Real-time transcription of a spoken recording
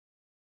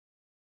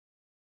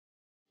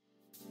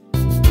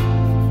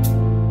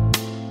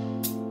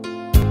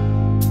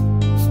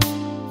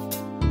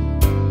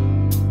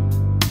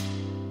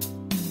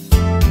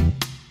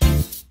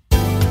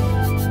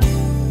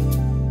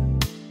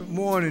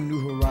morning,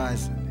 New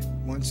Horizon.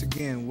 Once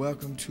again,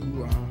 welcome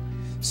to our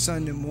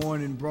Sunday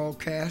morning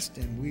broadcast,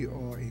 and we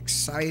are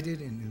excited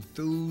and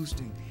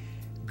enthused and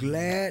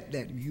glad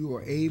that you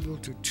are able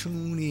to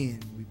tune in.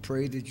 We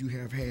pray that you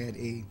have had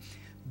a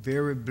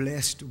very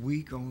blessed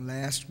week on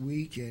last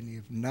week, and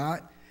if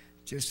not,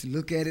 just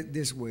look at it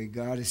this way.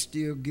 God is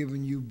still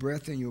giving you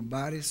breath in your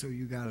body, so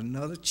you got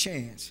another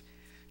chance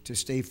to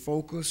stay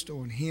focused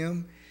on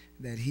Him,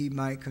 that He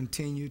might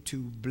continue to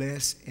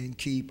bless and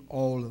keep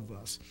all of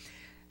us.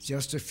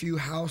 Just a few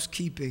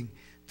housekeeping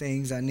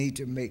things I need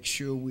to make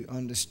sure we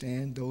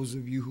understand. Those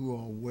of you who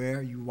are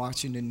aware, you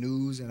watching the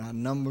news and our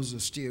numbers are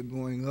still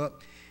going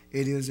up,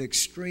 it is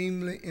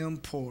extremely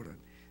important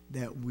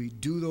that we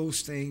do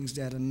those things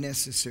that are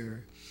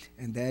necessary,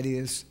 and that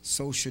is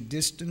social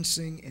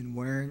distancing and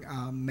wearing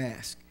our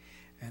mask.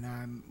 And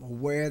I'm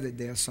aware that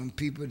there are some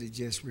people that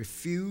just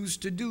refuse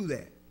to do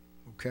that,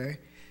 okay?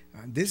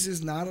 This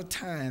is not a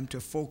time to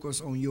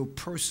focus on your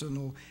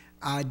personal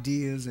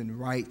ideas and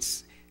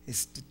rights.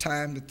 It's the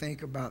time to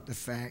think about the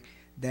fact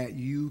that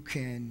you're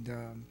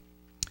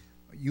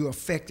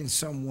affecting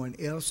someone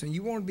else, and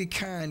you want to be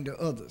kind to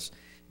others.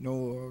 You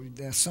know,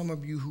 there's some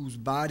of you whose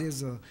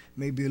bodies are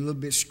maybe a little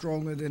bit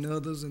stronger than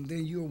others, and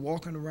then you're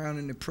walking around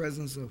in the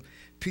presence of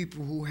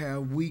people who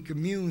have weak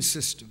immune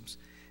systems.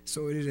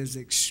 So it is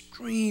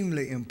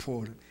extremely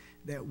important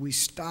that we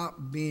stop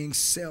being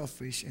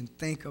selfish and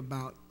think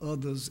about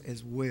others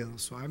as well.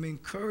 So I'm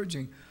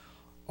encouraging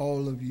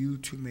all of you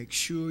to make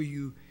sure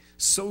you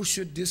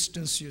social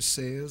distance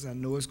yourselves. I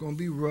know it's going to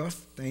be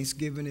rough.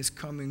 Thanksgiving is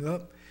coming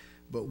up,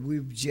 but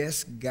we've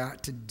just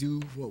got to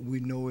do what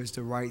we know is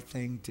the right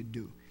thing to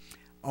do.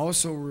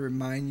 Also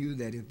remind you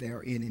that if there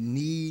are any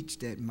needs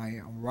that may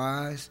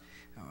arise,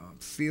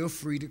 feel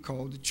free to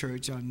call the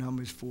church. Our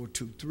number is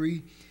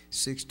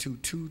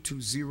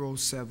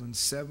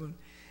 423-622-2077.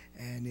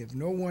 And if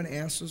no one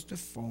answers the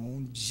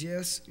phone,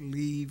 just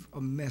leave a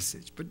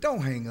message. But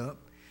don't hang up,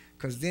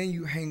 because then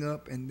you hang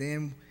up and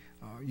then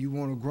you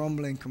want to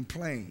grumble and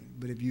complain.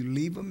 But if you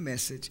leave a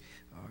message,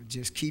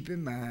 just keep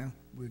in mind,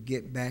 we'll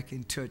get back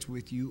in touch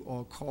with you,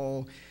 or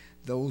call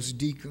those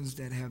deacons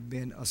that have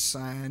been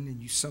assigned,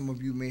 and some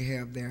of you may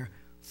have their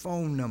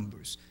phone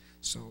numbers.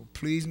 So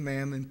please,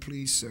 ma'am, and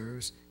please,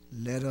 sirs,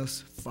 let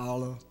us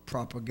follow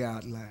proper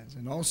guidelines.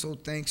 And also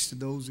thanks to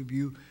those of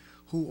you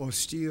who are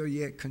still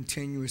yet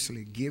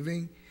continuously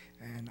giving,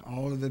 and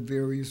all of the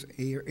various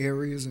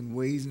areas and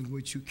ways in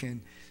which you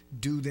can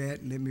do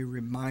that. Let me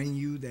remind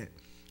you that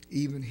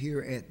even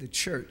here at the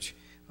church,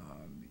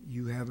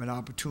 you have an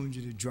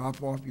opportunity to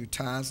drop off your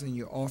tithes and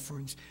your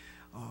offerings,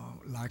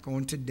 like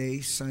on today,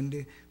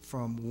 Sunday,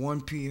 from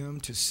 1 p.m.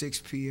 to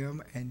 6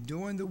 p.m., and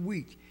during the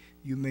week,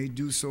 you may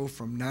do so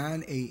from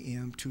 9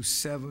 a.m. to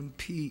 7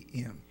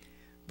 p.m.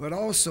 But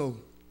also,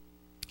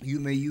 you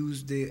may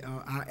use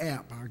our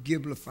app, our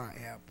Givelify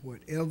app.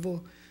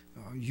 Whatever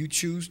you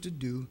choose to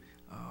do,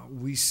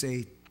 we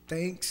say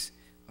thanks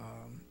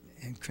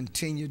and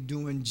continue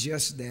doing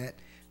just that,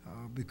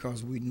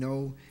 because we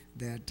know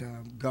that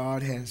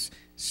God has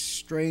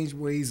strange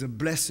ways of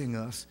blessing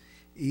us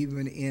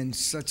even in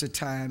such a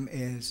time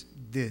as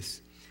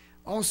this.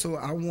 Also,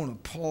 I want to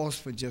pause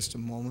for just a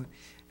moment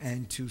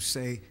and to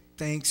say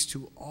thanks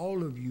to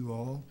all of you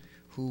all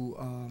who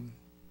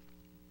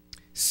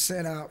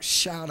sent out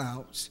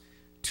shout-outs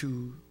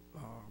to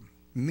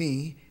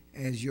me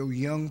as your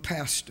young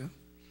pastor.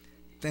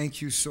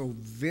 Thank you so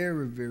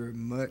very, very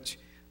much,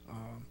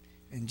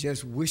 and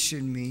just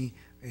wishing me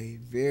a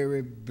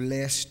very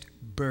blessed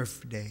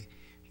birthday.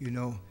 You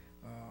know,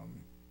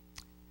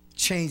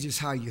 changes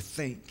how you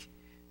think,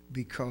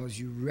 because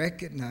you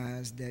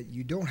recognize that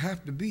you don't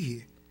have to be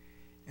here,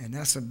 and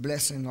that's a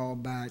blessing all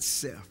by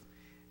itself.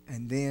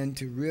 And then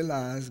to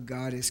realize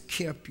God has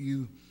kept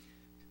you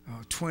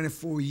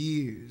 24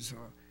 years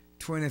or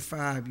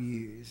 25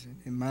 years.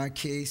 In my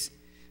case,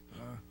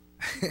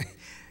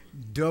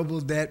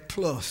 double that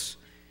plus.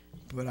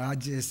 But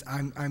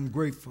I'm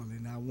grateful,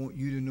 and I want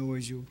you to know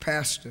as your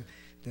pastor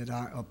that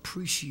I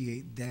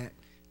appreciate that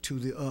to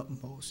the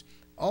utmost.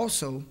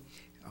 Also,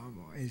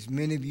 as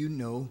many of you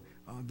know,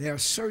 there are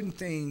certain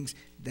things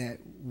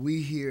that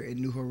we here at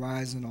New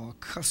Horizon are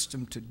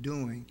accustomed to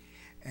doing,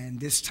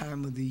 and this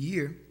time of the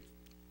year,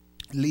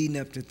 leading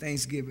up to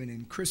Thanksgiving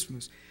and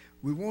Christmas,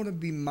 we want to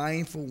be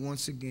mindful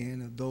once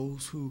again of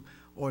those who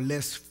are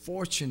less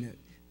fortunate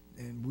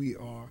than we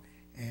are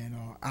and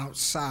are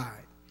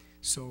outside.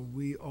 So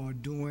we are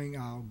doing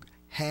our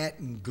hat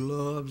and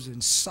gloves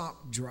and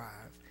sock drive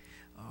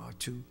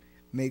to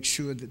make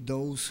sure that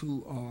those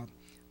who are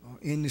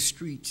in the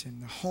streets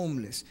and the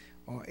homeless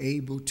are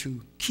able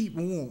to keep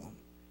warm.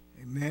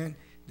 Amen.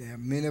 There are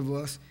many of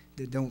us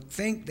that don't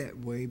think that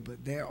way,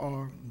 but there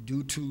are,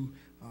 due to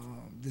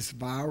this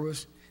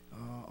virus,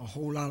 a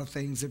whole lot of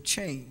things have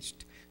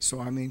changed. So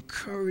I'm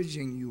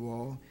encouraging you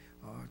all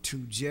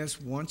to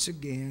just once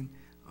again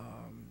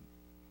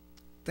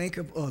think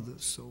of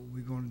others. So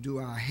we're going to do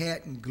our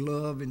hat and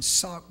glove and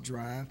sock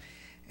drive,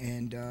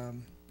 and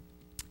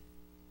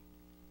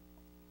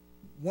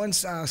one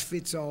size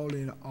fits all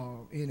in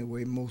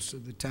anyway most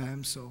of the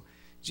time. So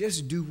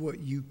just do what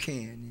you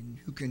can. And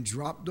you can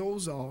drop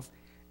those off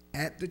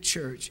at the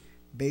church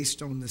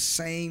based on the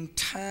same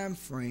time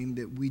frame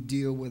that we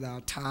deal with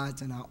our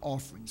tithes and our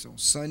offerings. On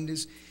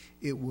Sundays,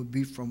 it will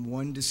be from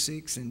 1 to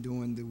 6, and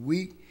during the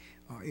week,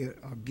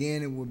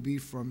 it will be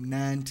from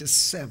 9 to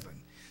 7.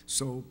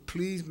 So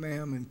please,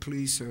 ma'am, and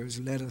please, sirs,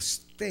 let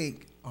us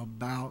think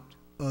about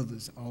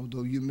others.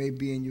 Although you may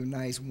be in your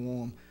nice,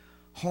 warm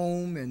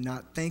home and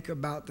not think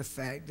about the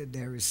fact that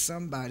there is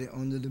somebody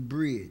under the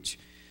bridge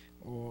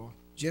or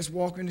just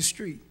walking the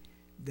street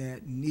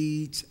that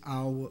needs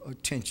our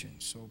attention.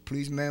 So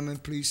please, ma'am,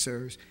 and please,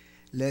 sirs,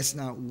 let's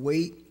not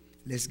wait.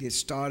 Let's get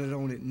started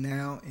on it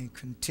now and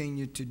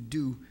continue to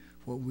do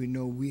what we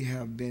know we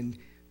have been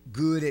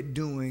good at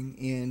doing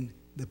in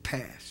the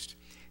past.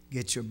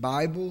 Get your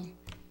Bible,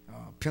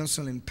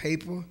 pencil and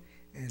paper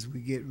as we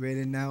get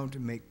ready now to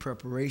make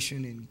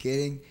preparation and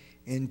getting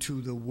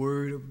into the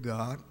Word of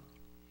God.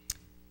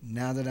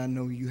 Now that I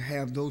know you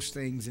have those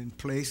things in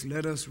place,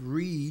 let us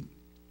read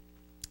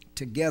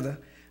together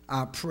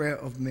our prayer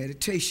of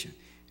meditation.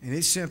 And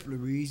it simply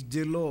reads,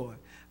 Dear Lord,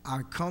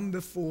 I come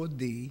before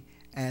thee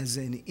as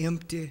an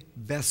empty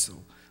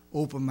vessel.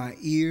 Open my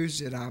ears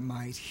that I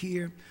might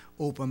hear.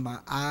 Open my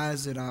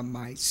eyes that I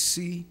might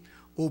see.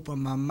 Open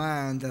my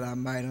mind that I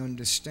might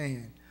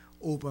understand.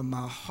 Open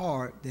my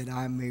heart that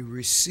I may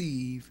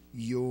receive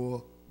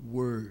your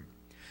word.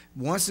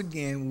 Once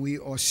again, we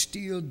are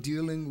still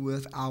dealing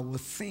with our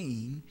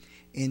theme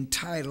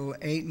entitled,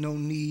 Ain't No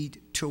Need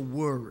to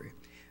Worry.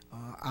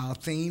 Our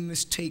theme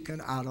is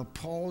taken out of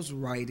Paul's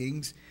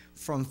writings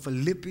from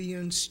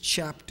Philippians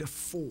chapter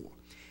 4.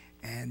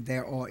 And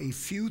there are a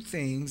few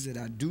things that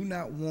I do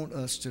not want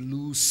us to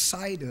lose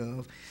sight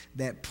of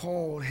that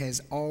Paul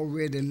has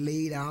already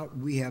laid out.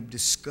 We have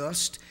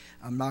discussed.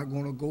 I'm not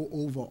going to go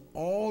over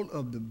all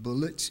of the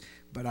bullets,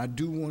 but I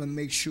do want to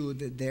make sure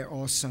that there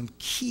are some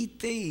key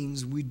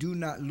things we do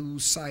not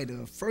lose sight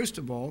of. First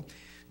of all,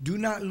 do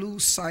not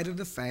lose sight of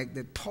the fact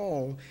that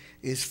Paul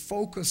is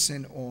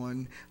focusing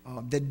on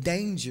the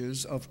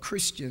dangers of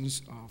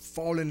Christians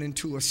falling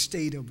into a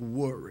state of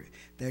worry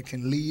that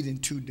can lead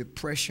into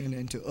depression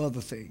and to other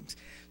things.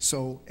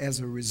 So as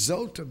a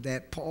result of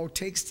that, Paul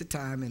takes the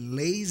time and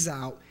lays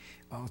out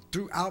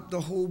throughout the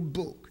whole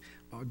book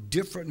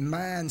different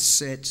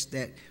mindsets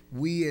that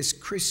we as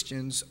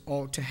Christians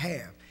ought to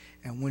have.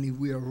 And when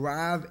we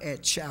arrive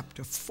at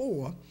chapter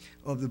 4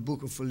 of the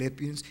book of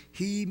Philippians,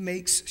 he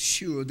makes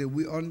sure that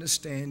we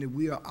understand that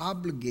we are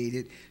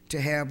obligated to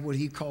have what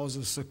he calls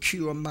a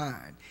secure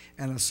mind.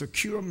 And a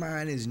secure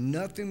mind is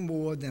nothing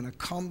more than a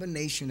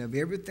combination of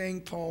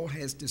everything Paul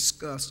has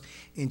discussed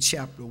in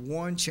chapter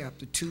 1,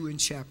 chapter 2, and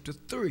chapter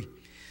 3.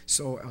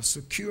 So a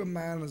secure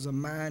mind is a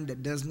mind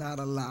that does not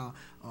allow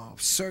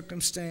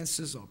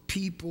circumstances or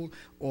people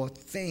or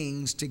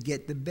things to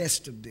get the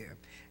best of them.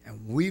 And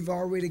we've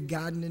already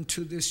gotten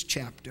into this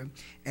chapter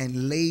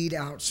and laid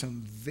out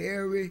some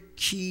very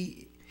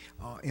key,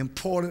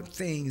 important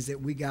things that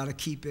we got to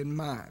keep in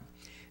mind.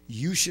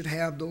 You should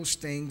have those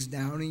things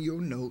down in your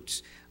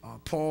notes.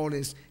 Paul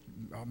has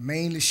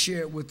mainly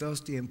shared with us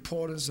the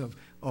importance of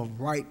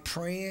right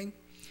praying.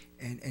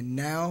 And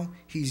now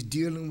he's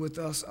dealing with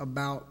us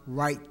about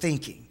right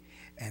thinking.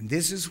 And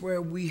this is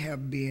where we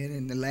have been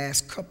in the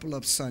last couple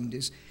of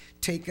Sundays,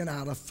 taken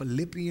out of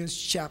Philippians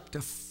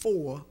chapter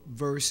 4,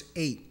 verse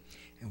 8.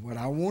 And what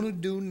I want to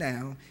do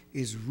now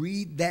is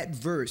read that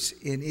verse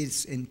in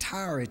its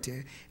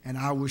entirety, and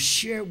I will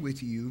share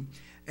with you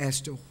as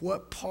to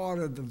what part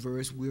of the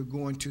verse we're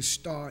going to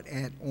start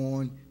at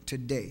on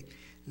today.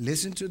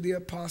 Listen to the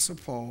Apostle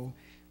Paul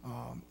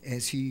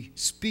as he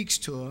speaks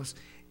to us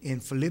in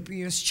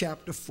Philippians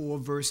chapter 4,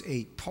 verse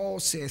 8. Paul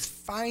says,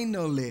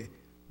 Finally,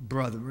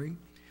 brethren,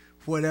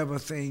 whatever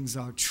things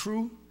are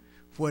true,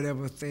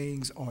 whatever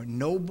things are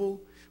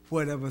noble,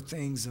 whatever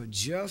things are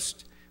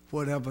just,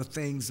 whatever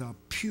things are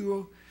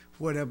pure,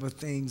 whatever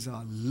things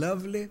are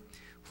lovely,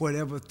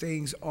 whatever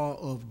things are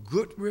of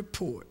good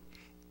report,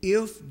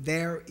 if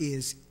there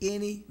is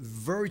any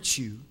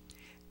virtue,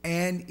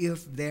 and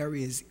if there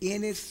is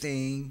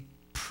anything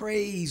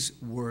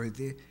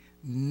praiseworthy,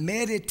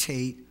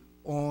 meditate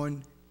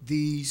on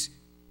these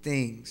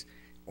things.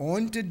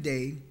 On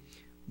today,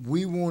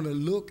 we want to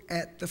look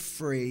at the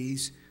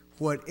phrase,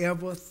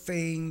 whatever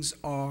things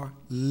are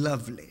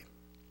lovely.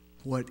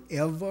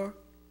 Whatever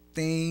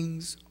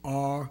things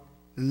are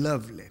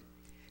lovely.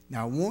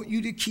 Now, I want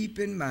you to keep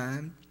in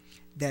mind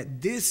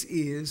that this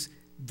is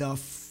the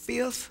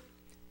fifth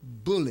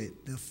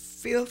bullet, the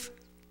fifth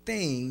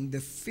thing,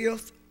 the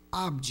fifth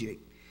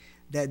object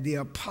that the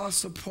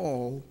Apostle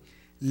Paul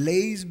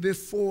lays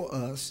before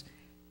us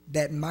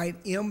that might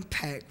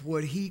impact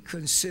what he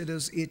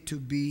considers it to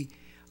be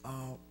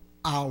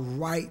our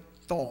right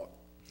thought.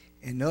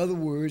 In other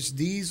words,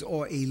 these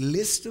are a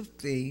list of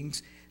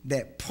things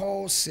that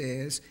Paul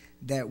says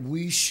that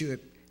we should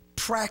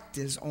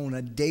practice on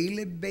a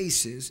daily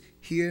basis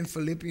here in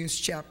Philippians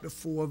chapter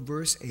 4,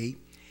 verse 8.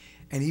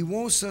 And he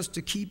wants us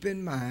to keep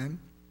in mind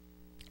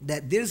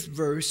that this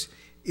verse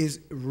is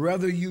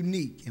rather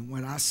unique. And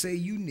when I say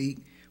unique,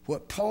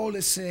 what Paul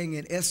is saying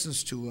in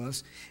essence to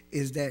us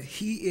is that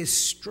he is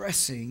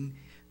stressing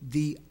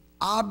the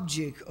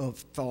object of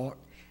thought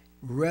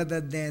rather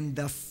than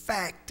the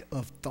fact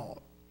of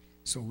thought.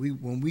 So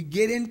when we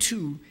get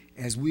into,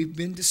 as we've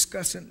been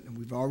discussing, and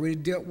we've already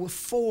dealt with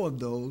 4 of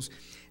those,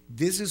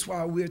 this is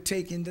why we're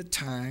taking the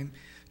time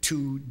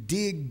to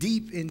dig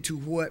deep into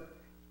what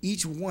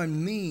each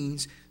one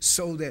means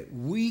so that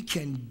we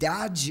can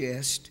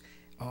digest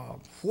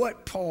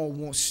what Paul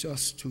wants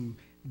us to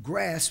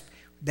grasp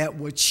that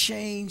will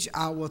change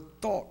our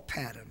thought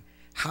pattern,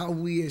 how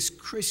we as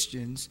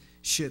Christians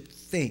should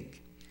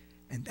think.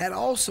 And that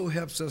also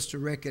helps us to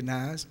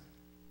recognize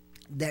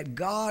that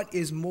God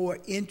is more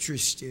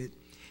interested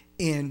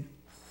in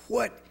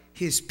what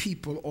his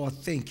people are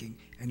thinking.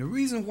 And the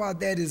reason why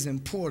that is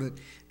important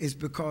is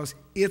because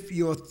if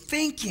your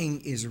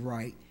thinking is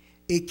right,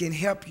 it can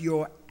help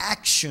your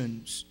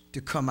actions to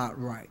come out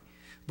right.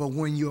 But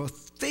when your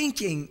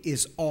thinking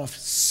is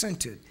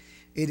off-centered,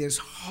 it is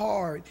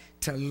hard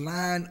to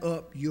line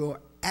up your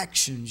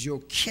actions, your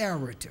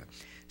character.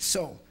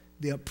 So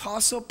the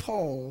Apostle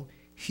Paul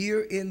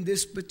here in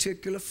this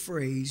particular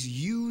phrase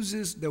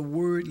uses the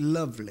word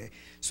lovely.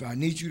 So I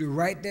need you to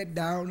write that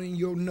down in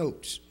your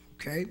notes,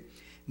 okay?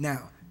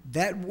 Now,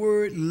 that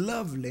word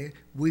lovely,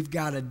 we've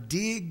got to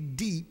dig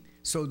deep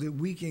so that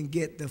we can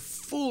get the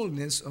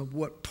fullness of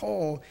what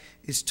Paul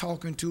is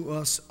talking to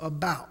us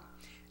about.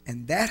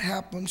 And that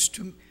happens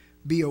to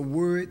be a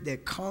word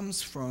that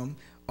comes from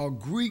a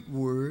Greek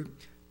word,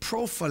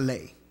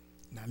 prophyle.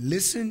 Now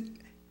listen,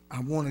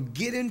 I want to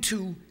get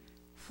into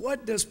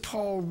what does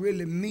Paul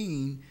really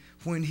mean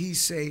when he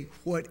say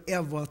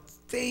whatever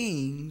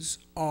things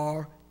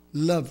are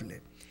lovely.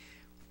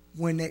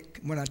 When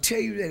I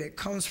tell you that it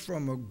comes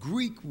from a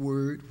Greek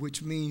word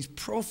which means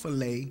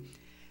prophyle,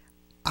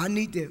 I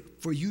need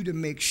for you to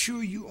make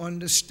sure you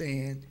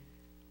understand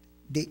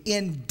the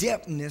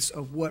in-depthness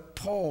of what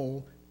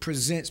Paul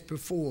presents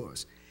before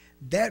us.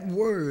 That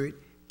word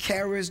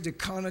carries the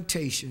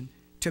connotation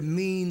to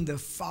mean the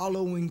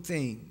following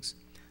things.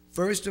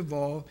 First of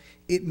all,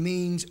 it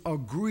means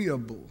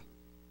agreeable,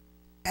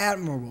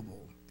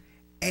 admirable,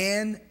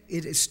 and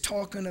it is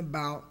talking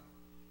about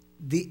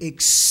the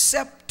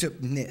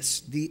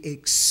acceptableness, the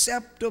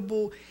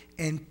acceptable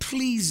and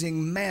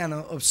pleasing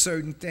manner of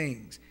certain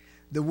things.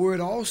 The word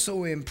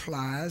also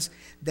implies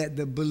that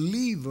the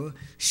believer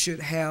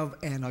should have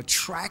an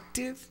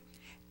attractive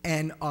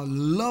and a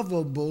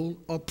lovable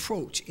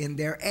approach in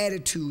their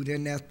attitude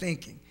and their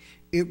thinking.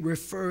 It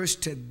refers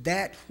to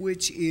that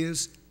which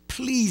is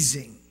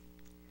pleasing,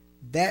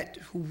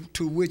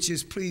 to which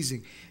is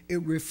pleasing.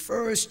 It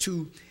refers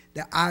to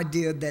the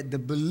idea that the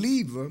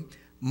believer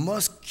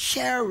must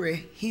carry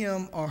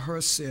him or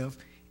herself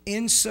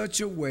in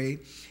such a way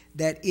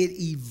that it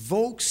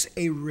evokes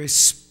a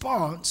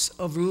response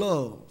of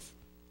love.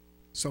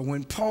 So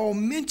when Paul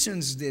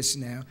mentions this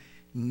now,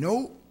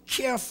 note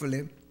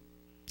carefully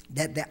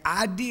that the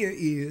idea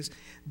is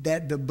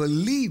that the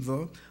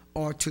believer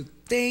are to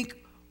think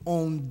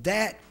on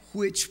that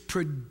which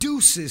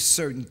produces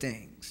certain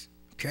things,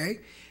 okay?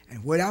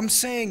 And what I'm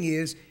saying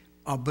is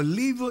a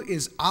believer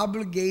is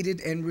obligated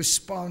and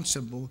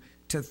responsible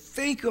to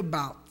think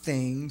about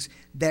things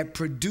that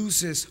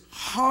produces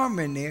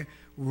harmony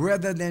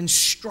rather than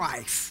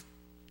strife.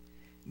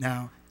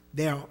 Now,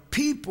 there are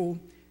people,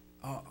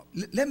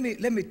 let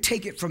me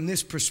take it from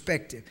this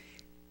perspective.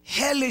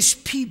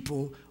 Hellish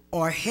people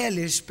are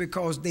hellish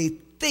because they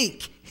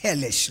think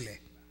hellishly,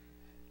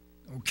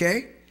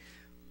 okay?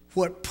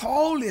 What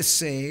Paul is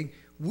saying,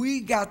 we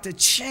got to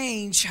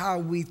change how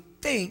we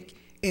think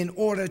in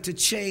order to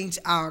change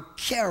our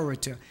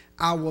character,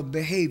 our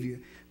behavior,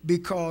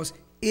 because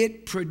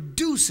it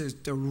produces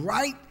the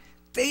right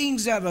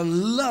things that are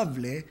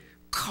lovely,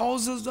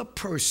 causes a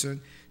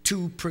person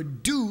to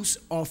produce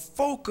or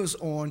focus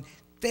on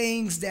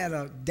things that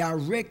are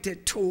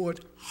directed toward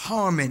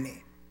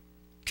harmony.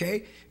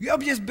 Okay? You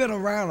ever just been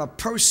around a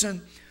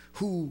person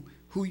who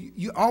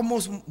you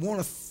almost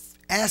want to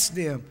ask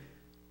them,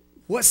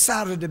 what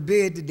side of the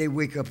bed did they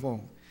wake up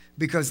on?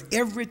 Because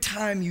every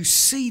time you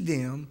see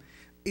them,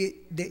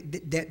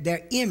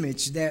 their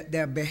image,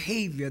 their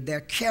behavior,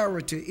 their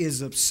character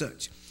is of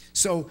such.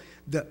 So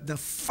the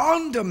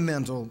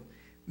fundamental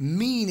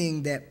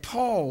meaning that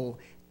Paul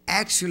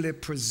actually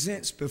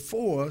presents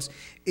before us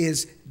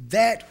is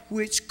that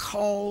which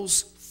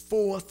calls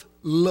forth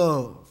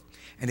love.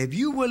 And if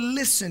you were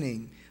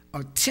listening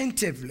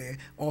attentively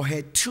or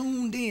had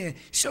tuned in,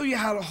 show you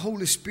how the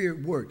Holy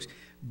Spirit works.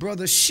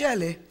 Brother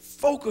Shelley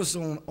focused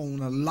on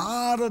a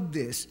lot of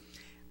this,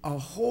 a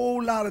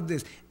whole lot of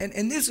this.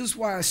 And this is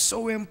why it's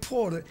so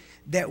important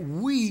that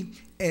we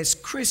as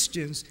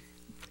Christians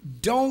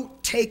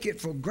don't take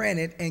it for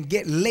granted and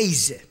get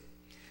lazy.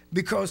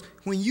 Because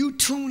when you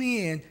tune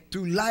in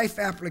through life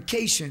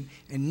application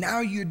and now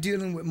you're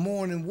dealing with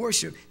morning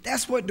worship,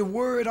 that's what the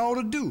word ought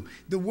to do.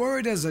 The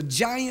word is a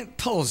giant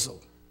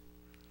puzzle,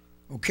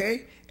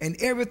 okay? And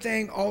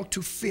everything ought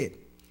to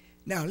fit.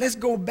 Now, let's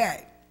go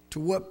back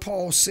to what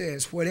Paul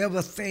says,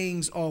 whatever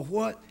things are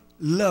what?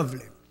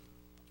 Lovely.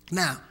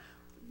 Now,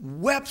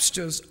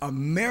 Webster's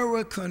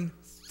American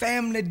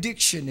Family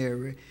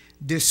Dictionary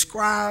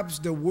describes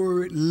the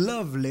word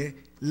lovely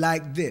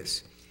like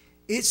this.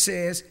 It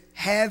says,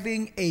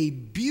 having a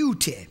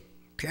beauty,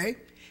 okay?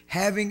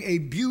 Having a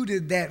beauty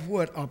that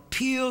what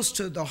appeals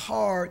to the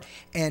heart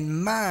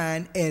and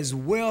mind as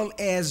well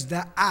as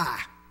the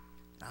eye.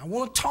 I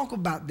want to talk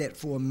about that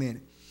for a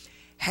minute.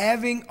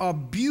 Having a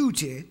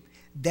beauty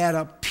that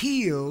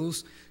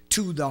appeals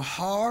to the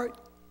heart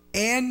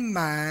and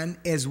mind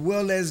as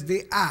well as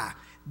the eye.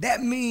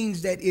 That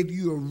means that if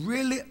you are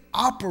really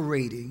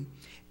operating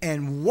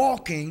and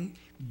walking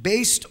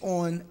based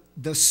on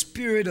the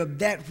spirit of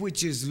that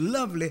which is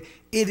lovely,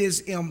 it is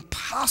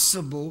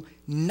impossible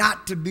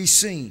not to be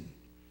seen.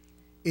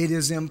 It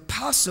is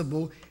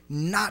impossible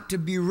not to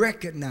be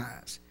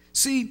recognized.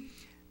 See,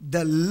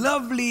 the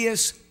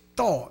loveliest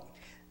thought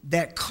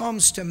that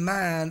comes to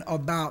mind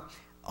about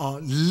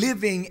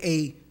living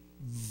a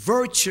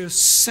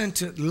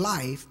virtue-centered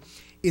life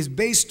is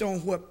based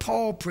on what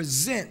Paul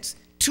presents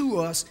to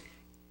us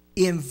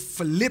in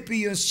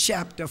Philippians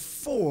chapter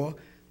 4,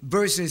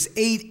 verses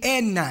 8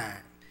 and 9.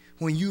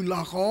 When you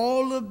lock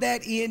all of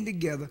that in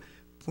together,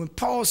 when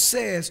Paul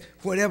says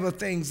whatever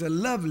things are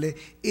lovely,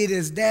 it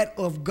is that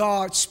of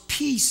God's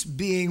peace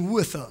being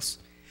with us.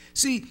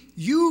 See,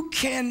 you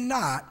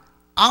cannot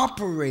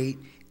operate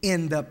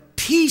in the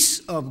peace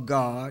of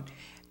God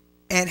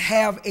and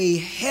have a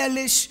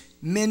hellish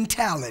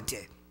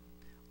mentality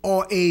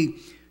or a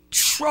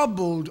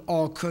troubled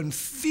or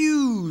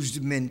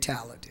confused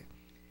mentality.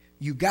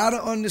 You got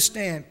to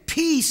understand,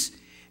 peace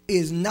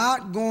is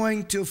not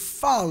going to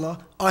follow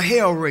a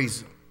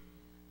hellraiser.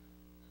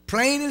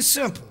 Plain and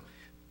simple.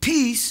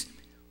 Peace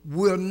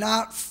will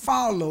not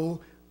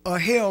follow a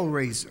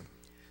hellraiser.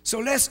 So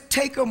let's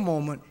take a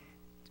moment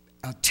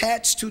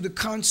attached to the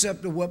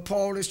concept of what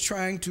Paul is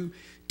trying to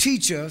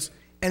teach us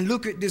and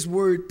look at this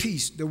word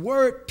peace. The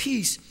word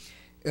peace,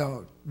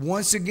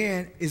 once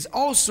again, is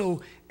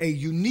also a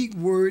unique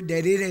word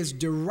that it has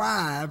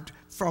derived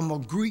from a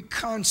Greek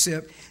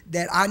concept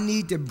that I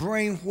need to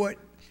bring what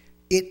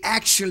it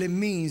actually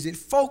means. It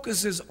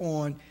focuses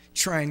on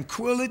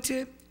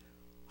tranquility,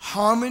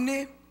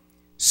 harmony,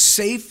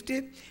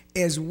 safety,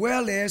 as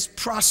well as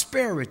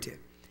prosperity.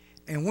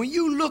 And when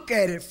you look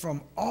at it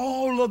from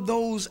all of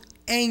those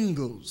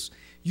angles,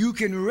 you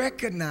can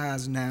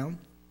recognize now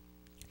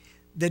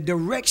the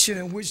direction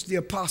in which the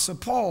Apostle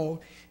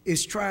Paul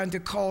is trying to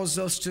cause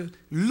us to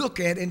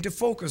look at and to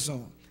focus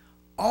on.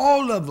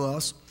 All of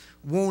us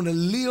want to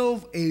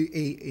live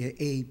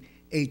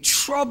a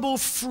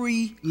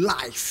trouble-free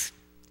life.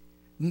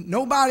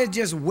 Nobody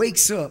just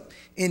wakes up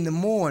in the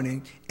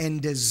morning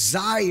and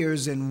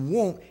desires and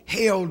want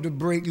hell to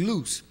break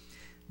loose.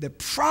 The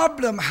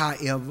problem,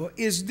 however,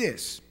 is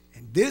this,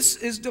 and this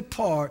is the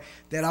part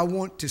that I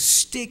want to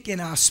stick in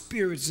our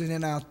spirits and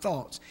in our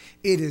thoughts.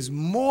 It is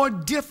more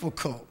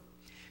difficult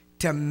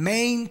to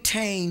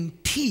maintain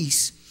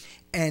peace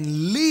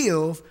and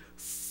live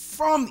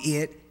from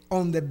it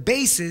on the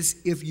basis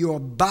if your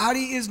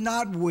body is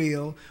not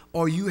well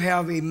or you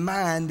have a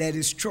mind that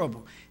is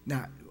troubled.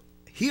 Now,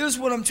 here's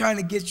what I'm trying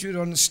to get you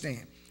to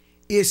understand.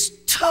 It's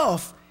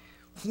tough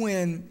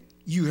when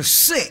you're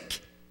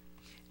sick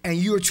and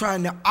you're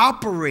trying to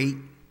operate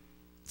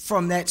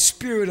from that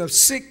spirit of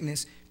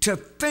sickness to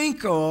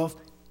think of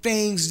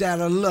things that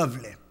are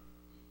lovely.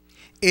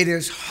 It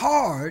is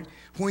hard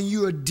when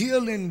you are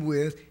dealing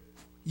with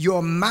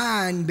your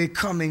mind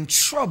becoming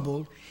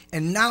troubled,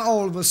 and now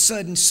all of a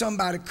sudden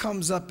somebody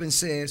comes up and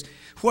says,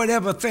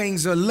 whatever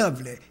things are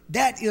lovely.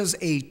 That is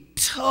a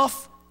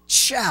tough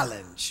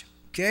challenge,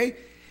 okay?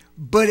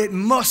 But it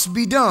must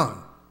be done.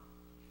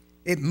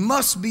 It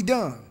must be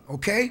done,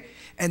 okay?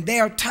 And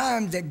there are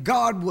times that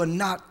God will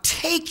not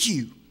take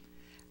you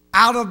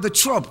out of the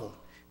trouble.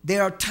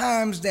 There are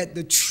times that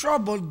the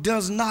trouble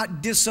does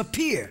not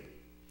disappear.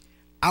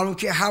 I don't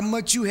care how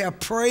much you have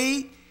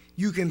prayed.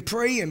 You can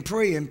pray and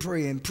pray and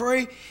pray and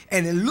pray,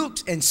 and it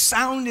looks and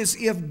sounds as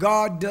if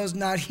God does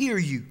not hear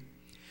you.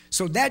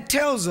 So that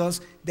tells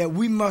us that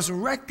we must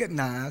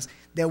recognize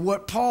that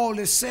what Paul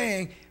is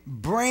saying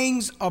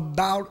brings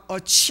about a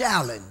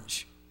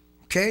challenge,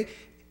 okay?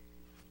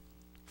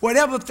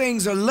 Whatever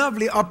things are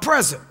lovely are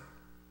present,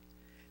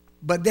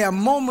 but there are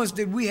moments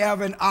that we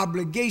have an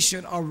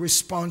obligation or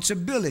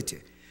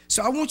responsibility.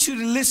 So I want you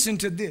to listen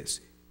to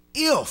this.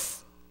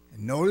 If,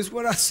 and notice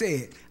what I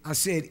said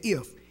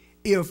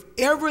if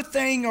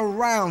everything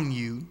around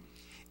you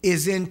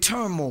is in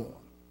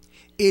turmoil,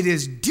 it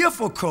is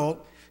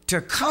difficult to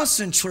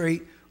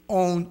concentrate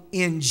on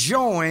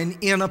enjoying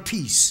inner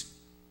peace.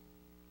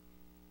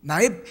 Now,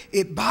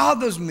 it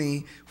bothers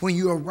me when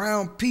you're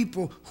around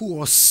people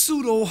who are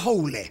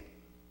pseudo-holy.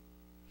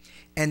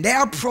 And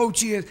their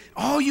approach is,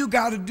 all you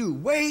got to do,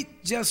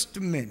 wait just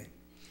a minute.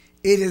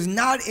 It is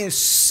not as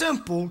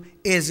simple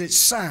as it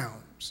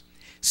sounds.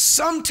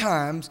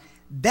 Sometimes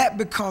that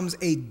becomes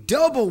a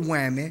double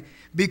whammy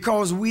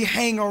because we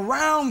hang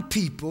around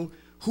people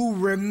who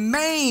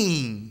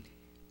remain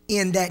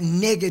in that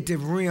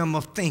negative realm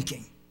of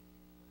thinking.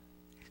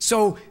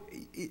 So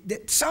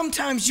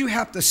sometimes you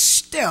have to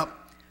step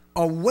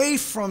away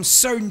from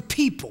certain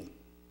people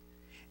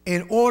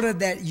in order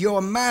that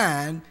your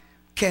mind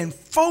can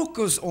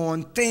focus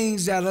on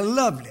things that are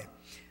lovely.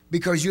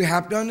 Because you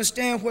have to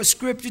understand what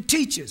Scripture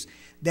teaches,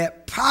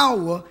 that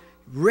power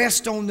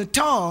rests on the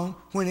tongue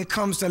when it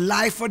comes to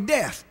life or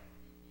death.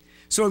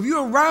 So if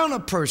you're around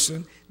a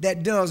person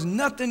that does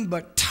nothing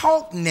but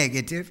talk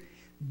negative,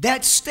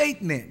 that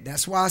statement,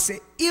 that's why I say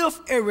if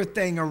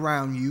everything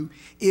around you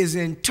is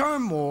in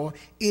turmoil,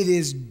 it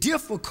is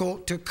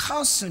difficult to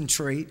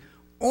concentrate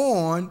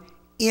on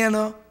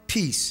inner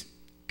peace.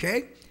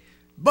 Okay?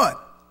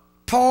 But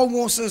Paul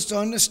wants us to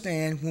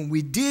understand, when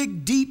we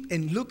dig deep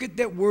and look at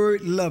that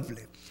word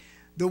lovely,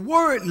 the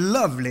word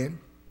lovely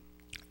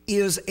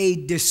is a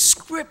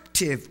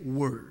descriptive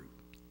word,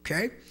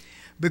 okay?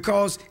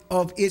 Because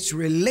of its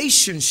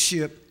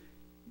relationship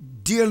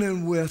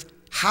dealing with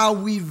how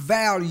we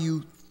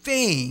value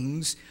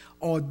things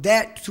or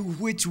that to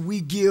which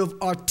we give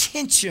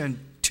attention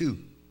to,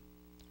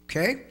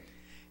 okay?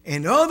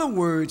 In other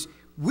words,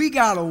 we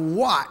got to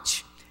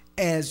watch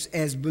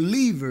as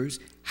believers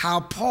how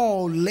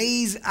Paul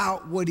lays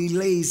out what he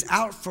lays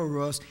out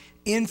for us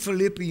in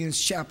Philippians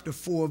chapter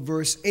 4,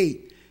 verse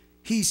 8.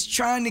 He's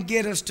trying to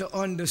get us to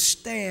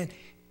understand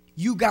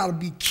you got to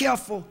be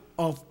careful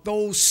of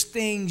those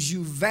things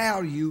you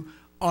value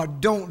or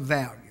don't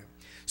value.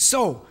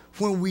 So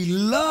when we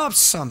love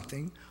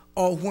something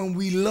or when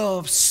we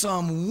love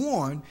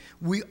someone,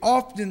 we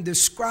often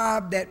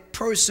describe that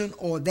person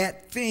or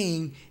that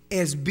thing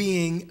as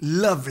being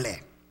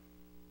lovely.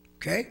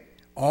 Okay?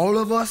 All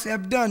of us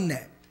have done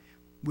that.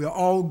 We're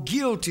all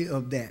guilty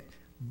of that.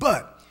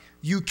 But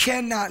you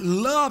cannot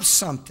love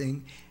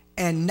something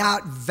and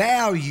not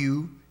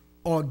value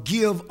or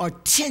give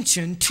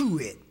attention to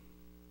it.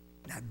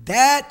 Now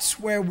that's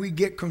where we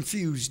get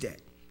confused at.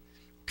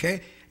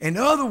 Okay? In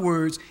other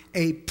words,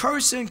 a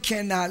person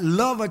cannot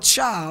love a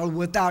child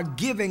without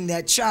giving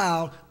that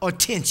child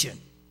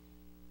attention.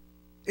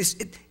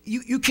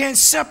 You can't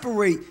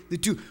separate the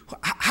two.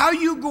 How are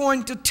you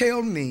going to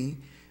tell me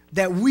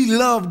that we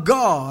love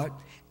God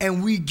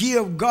and we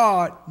give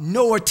God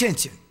no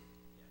attention?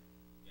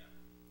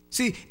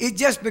 See, it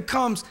just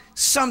becomes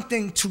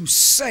something to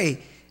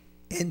say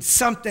and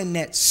something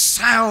that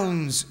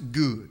sounds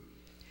good.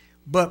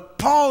 But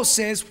Paul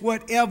says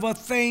whatever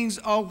things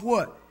are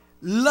what?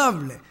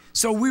 Lovely.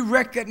 So we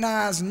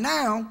recognize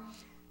now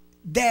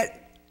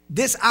that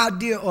this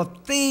idea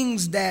of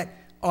things that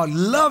are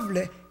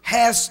lovely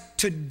has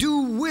to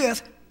do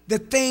with the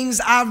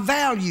things I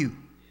value.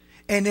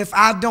 And if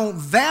I don't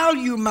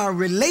value my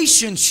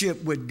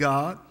relationship with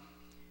God,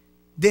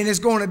 then it's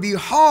going to be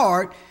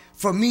hard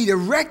for me to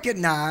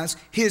recognize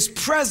his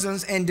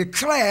presence and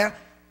declare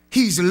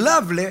he's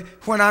lovely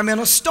when I'm in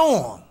a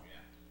storm.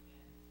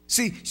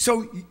 See,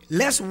 so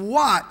let's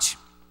watch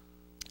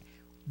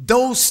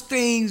those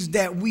things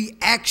that we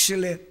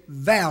actually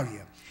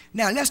value.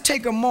 Now, let's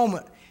take a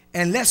moment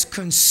and let's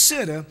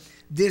consider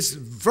this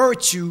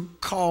virtue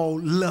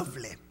called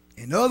lovely.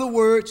 In other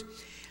words,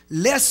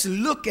 let's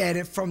look at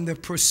it from the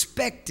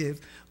perspective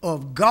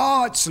of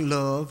God's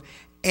love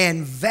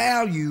and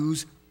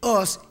values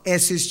us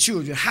as his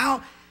children.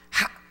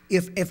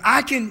 If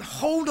I can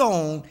hold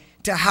on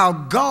to how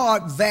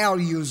God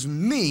values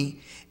me,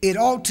 it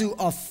ought to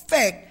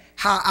affect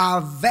how I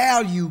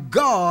value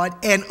God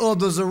and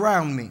others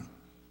around me.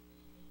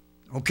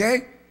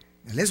 Okay?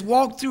 Now let's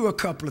walk through a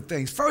couple of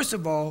things. First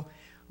of all,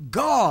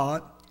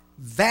 God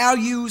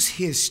values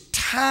his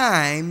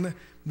time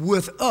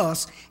with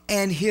us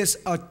and his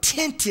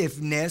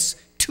attentiveness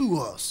to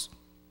us.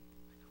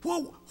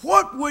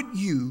 What would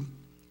you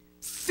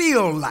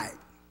feel like?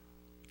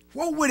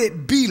 What would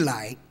it be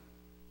like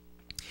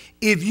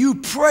if you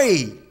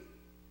prayed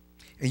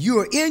and you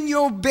are in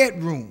your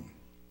bedroom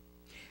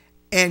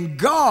and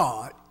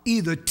God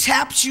either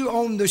taps you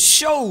on the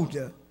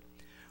shoulder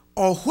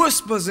or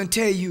whispers and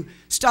tell you,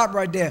 stop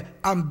right there,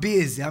 I'm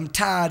busy, I'm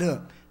tied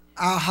up,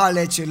 I'll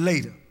holler at you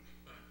later?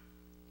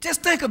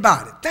 Just think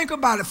about it. Think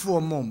about it for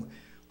a moment.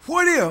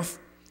 What if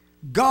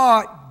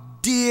God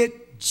did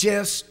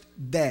just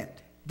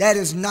that? That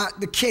is not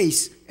the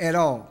case at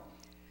all.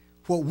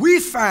 What we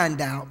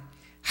find out,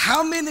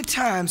 how many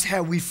times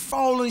have we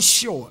fallen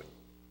short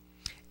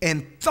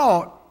and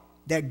thought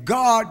that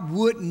God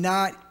would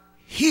not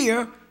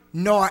hear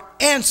nor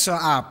answer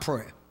our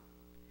prayer?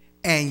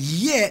 And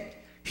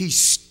yet he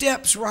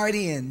steps right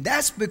in.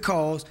 That's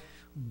because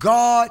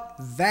God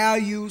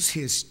values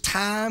his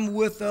time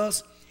with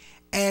us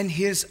and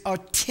his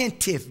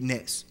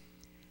attentiveness.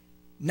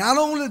 Not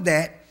only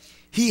that,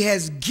 he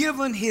has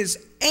given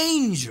his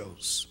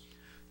angels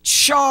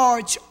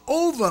charge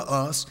over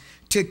us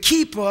to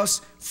keep us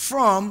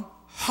from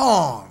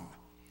harm.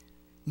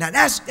 Now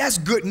that's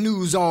good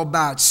news all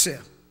by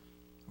itself.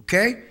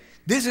 Okay?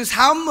 This is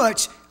how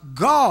much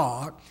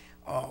God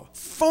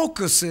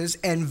focuses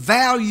and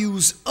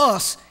values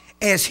us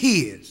as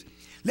his.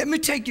 Let me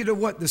take you to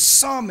what the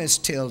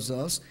psalmist tells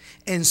us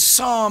in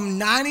Psalm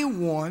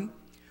 91,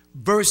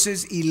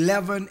 verses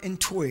 11 and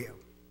 12.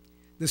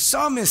 The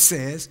psalmist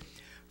says,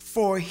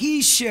 for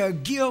he shall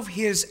give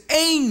his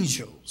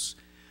angels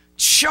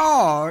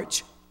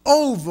charge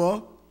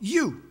over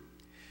you,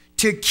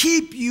 to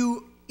keep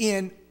you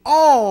in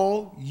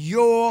all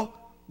your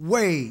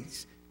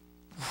ways.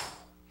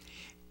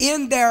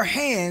 In their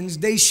hands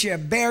they shall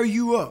bear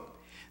you up,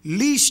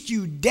 lest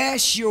you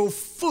dash your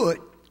foot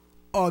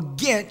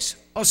against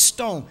a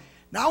stone.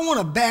 Now I want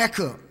to back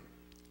up.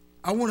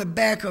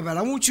 And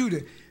I want you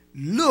to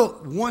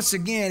look once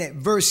again at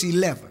verse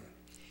 11.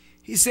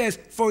 He says,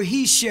 for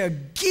he shall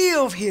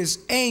give his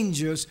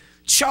angels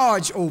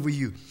charge over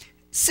you.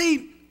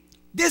 See,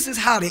 this is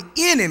how the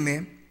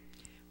enemy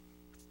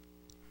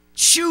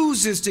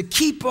chooses to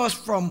keep us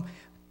from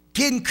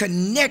getting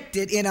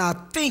connected in our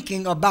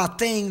thinking about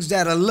things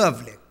that are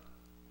lovely.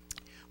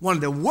 One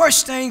of the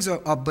worst things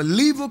a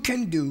believer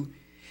can do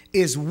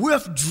is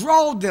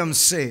withdraw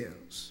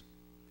themselves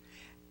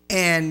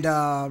and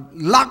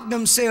lock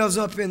themselves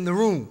up in the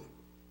room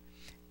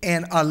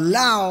and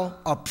allow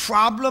a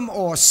problem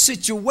or a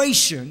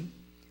situation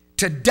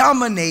to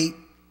dominate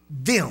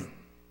them.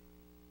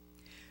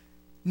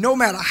 No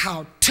matter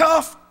how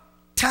tough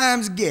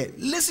times get.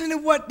 Listen to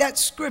what that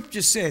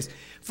scripture says.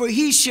 For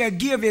he shall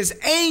give his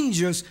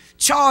angels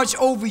charge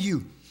over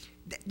you.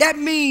 That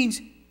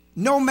means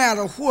no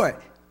matter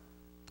what,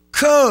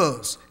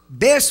 cuz,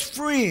 best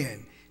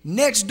friend,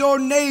 next door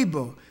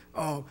neighbor,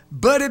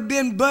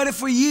 been buddy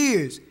for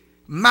years,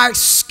 might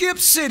skip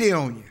city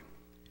on you.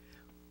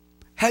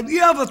 Have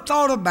you ever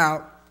thought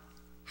about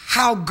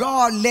how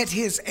God let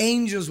his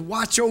angels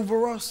watch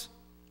over us?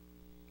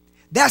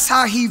 That's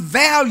how he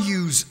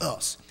values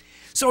us.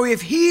 So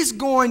if he's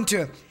going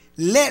to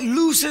let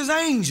loose his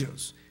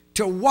angels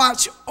to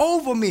watch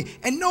over me,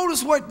 and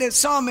notice what that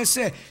psalmist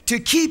said, to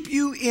keep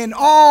you in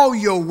all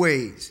your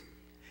ways.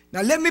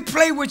 Now let me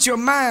play with your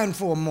mind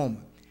for a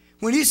moment.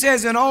 When he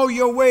says in all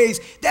your ways,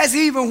 that's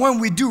even when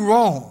we do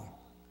wrong.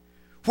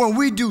 When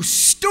we do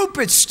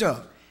stupid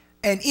stuff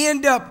and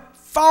end up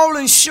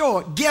falling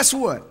short, guess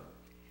what?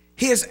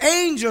 His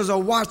angels are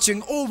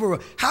watching over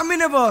us. How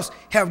many of us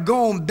have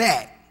gone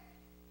back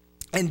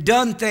and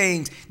done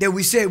things that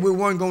we said we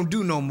weren't going to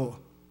do no more?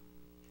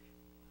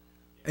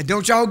 And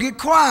don't y'all get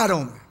quiet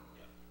on me,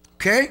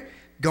 okay?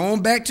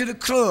 Going back to the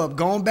club,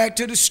 going back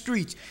to the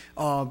streets,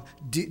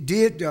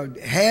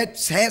 had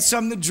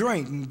something to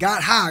drink, and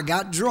got high,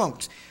 got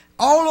drunk,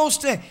 all those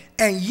things.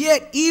 And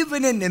yet,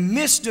 even in the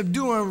midst of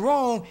doing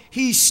wrong,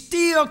 he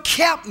still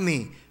kept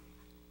me.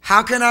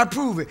 How can I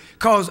prove it?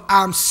 Because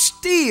I'm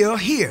still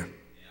here.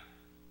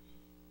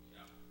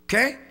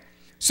 Okay?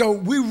 So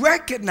we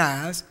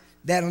recognize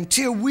that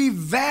until we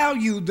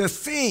value the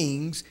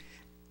things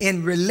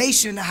in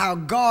relation to how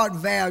God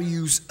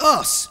values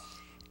us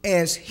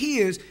as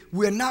his,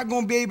 we're not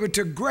going to be able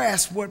to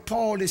grasp what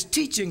Paul is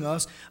teaching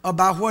us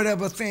about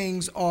whatever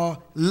things are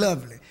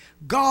lovely.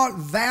 God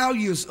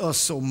values us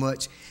so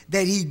much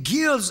that he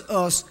gives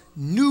us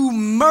new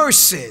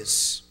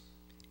mercies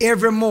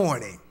every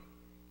morning.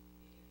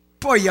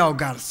 Boy, y'all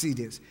got to see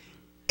this.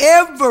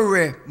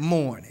 Every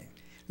morning.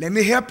 Let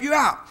me help you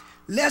out.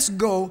 Let's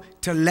go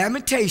to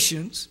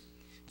Lamentations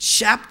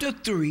chapter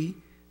 3,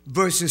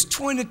 verses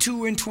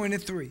 22 and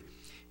 23.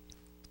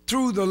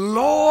 Through the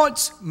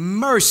Lord's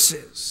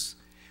mercies,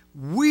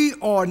 we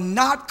are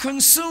not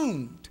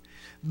consumed,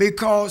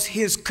 because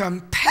his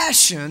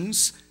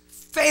compassions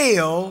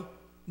fail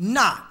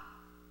not.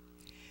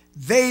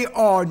 They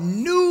are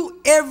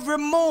new every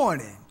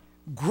morning.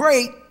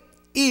 Great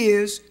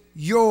is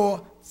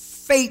your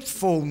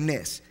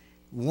faithfulness.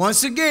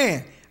 Once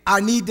again,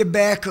 I need to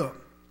back up.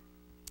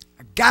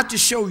 I got to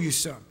show you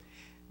something.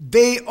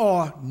 They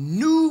are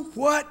new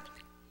what?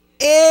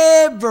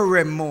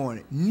 Every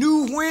morning.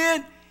 New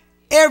when?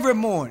 Every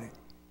morning.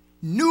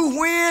 New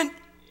when?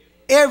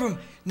 Every.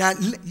 Now,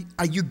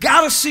 you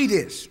got to see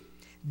this.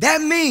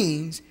 That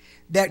means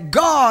that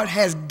God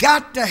has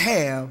got to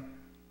have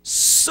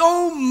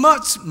so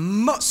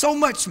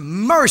much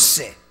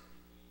mercy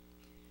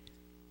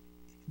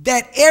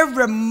that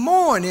every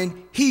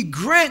morning he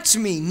grants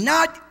me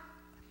not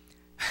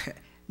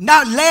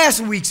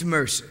last week's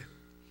mercy,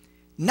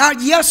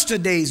 not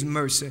yesterday's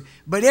mercy,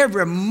 but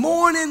every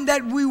morning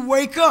that we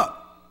wake up,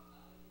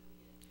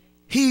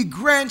 he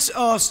grants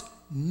us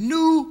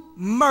new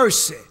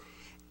mercy.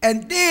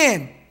 And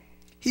then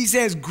he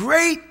says,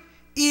 great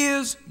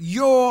is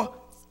your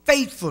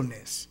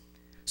faithfulness.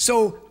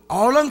 So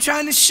all I'm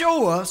trying to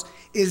show us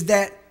is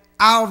that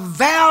our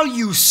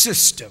value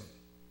system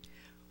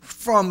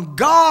from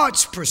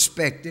God's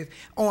perspective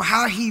on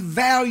how he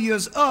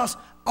values us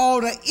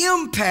ought to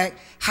impact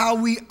how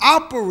we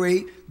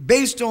operate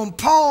based on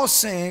Paul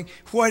saying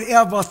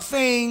whatever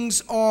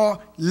things are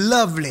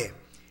lovely.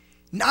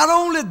 Not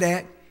only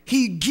that,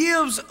 he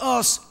gives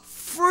us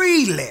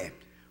freely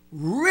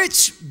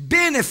rich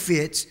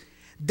benefits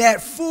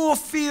that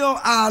fulfill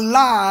our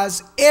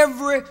lives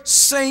every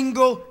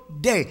single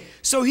day.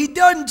 So he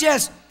doesn't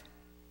just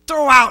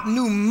throw out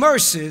new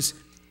mercies.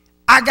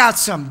 I got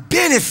some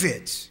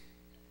benefits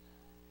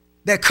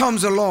that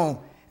comes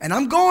along. And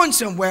I'm going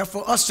somewhere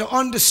for us to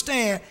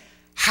understand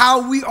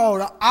how we ought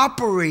to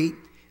operate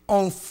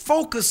on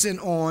focusing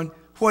on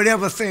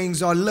whatever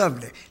things are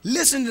lovely.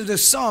 Listen to the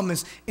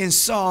psalmist in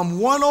Psalm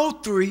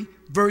 103,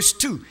 verse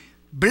 2.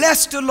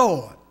 Bless the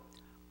Lord,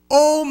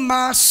 O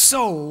my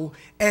soul,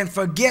 and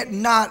forget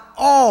not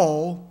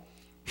all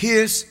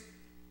his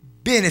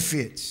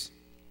benefits.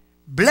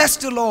 Bless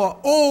the Lord,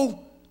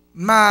 O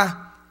my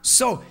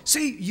soul.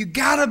 See, you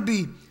got to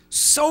be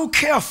so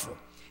careful.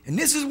 And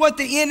this is what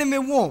the enemy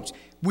wants.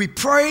 We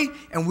pray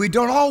and we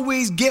don't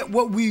always get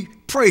what we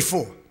pray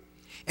for.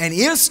 And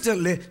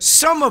instantly,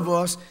 some of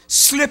us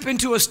slip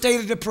into a state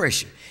of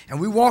depression. And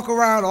we walk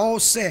around all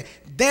sad.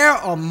 There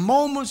are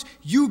moments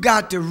you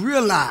got to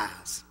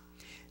realize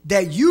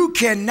that you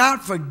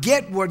cannot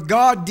forget what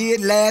God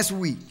did last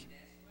week.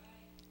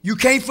 You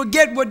can't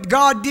forget what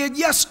God did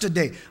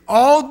yesterday.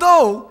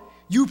 Although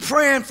you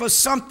praying for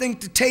something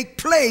to take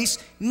place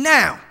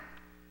now.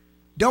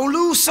 Don't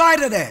lose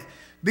sight of that.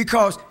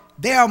 Because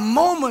there are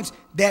moments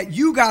that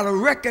you got to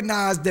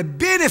recognize the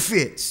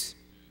benefits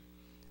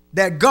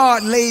that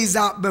God lays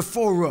out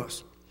before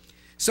us.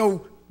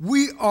 So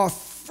we are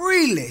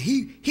freely,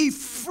 he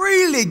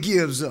freely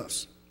gives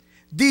us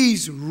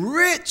these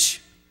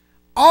rich,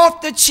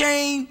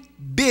 off-the-chain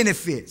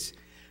benefits.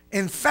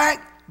 In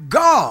fact,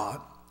 God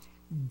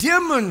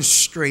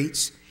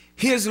demonstrates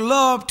his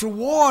love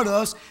toward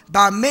us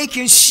by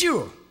making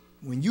sure,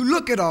 when you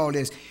look at all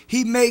this,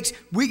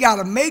 we got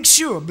to make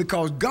sure,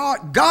 because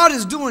God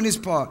is doing his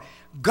part.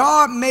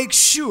 God makes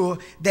sure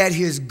that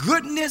his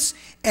goodness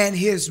and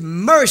his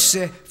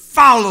mercy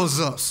follows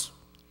us.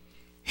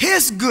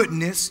 His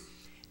goodness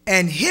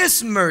and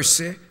his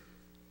mercy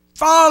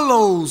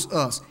follows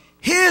us.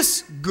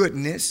 His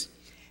goodness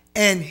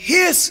and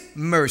his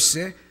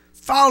mercy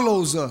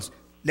follows us.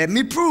 Let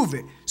me prove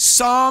it.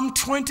 Psalm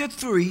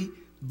 23,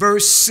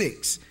 verse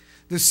 6.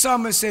 The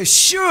psalmist says,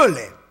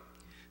 surely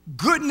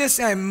goodness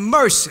and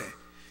mercy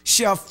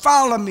shall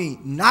follow me,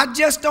 not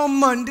just on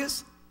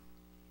Mondays,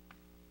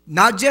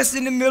 not just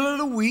in the middle of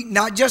the week,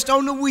 not just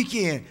on the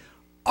weekend,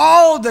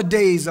 all the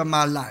days of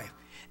my life.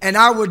 And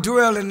I will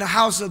dwell in the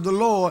house of the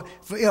Lord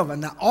forever.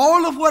 Now,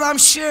 all of what I'm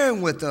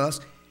sharing with us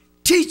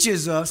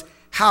teaches us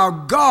how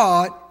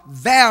God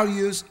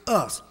values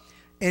us.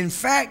 In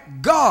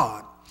fact,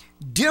 God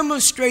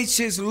demonstrates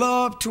his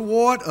love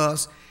toward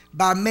us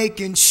by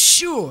making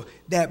sure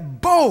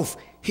that both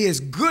his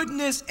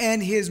goodness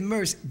and his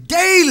mercy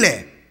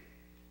daily,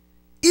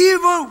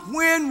 even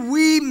when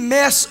we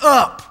mess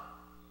up,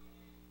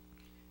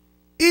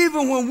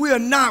 even when we are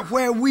not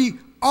where we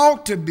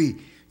ought to be,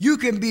 you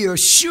can be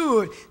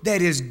assured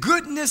that his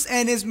goodness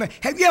and his mercy.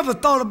 Have you ever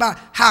thought about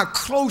how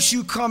close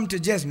you come to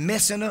just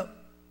messing up?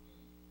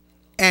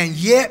 And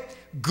yet,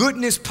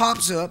 goodness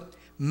pops up,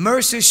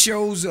 mercy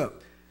shows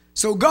up.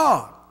 So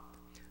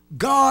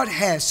God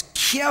has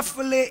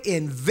carefully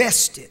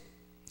invested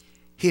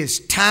his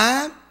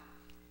time,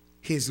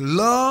 his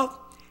love,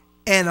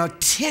 and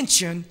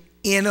attention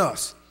in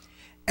us.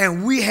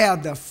 And we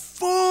have the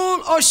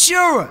full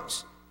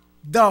assurance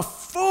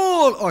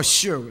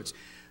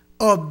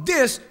of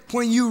this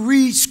when you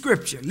read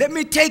scripture. Let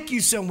me take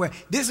you somewhere.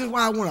 This is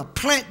why I want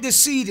to plant this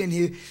seed in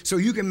here so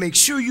you can make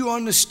sure you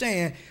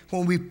understand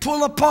when we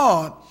pull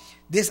apart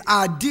this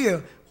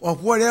idea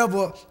of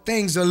whatever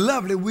things are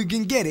lovely, we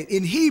can get it.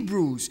 In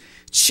Hebrews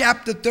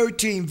chapter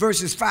 13,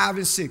 verses 5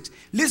 and 6,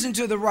 listen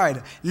to the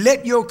writer.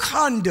 Let your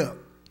conduct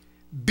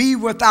be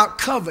without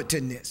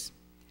covetousness.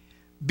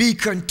 Be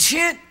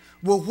content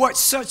with what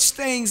such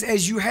things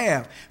as you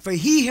have. For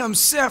he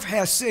himself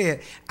has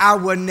said, I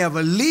will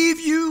never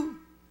leave you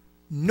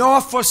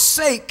nor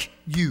forsake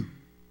you.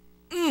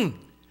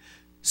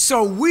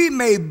 So we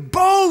may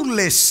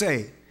boldly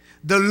say,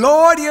 the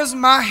Lord is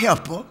my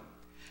helper.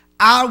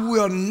 I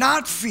will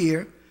not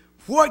fear.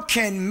 What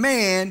can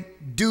man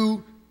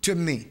do to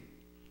me?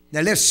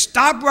 Now let's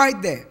stop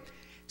right there.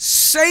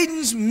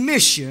 Satan's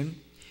mission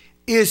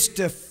is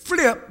to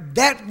flip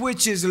that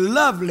which is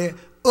lovely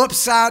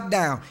upside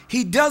down.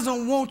 He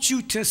doesn't want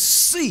you to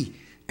see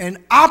and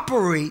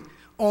operate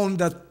on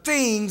the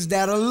things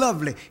that are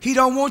lovely. He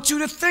don't want you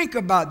to think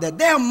about that.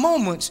 There are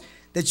moments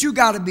that you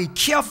got to be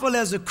careful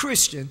as a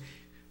Christian,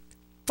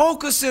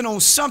 focusing on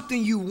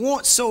something you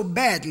want so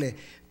badly.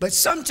 But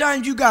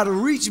sometimes you got to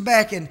reach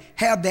back and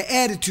have the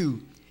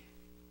attitude.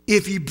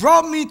 If he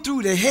brought me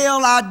through the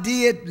hell I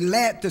did,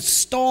 the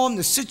storm,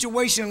 the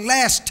situation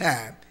last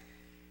time,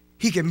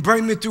 he can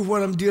bring me through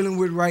what I'm dealing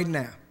with right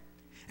now.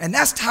 And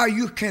that's how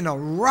you can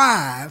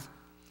arrive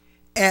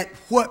at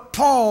what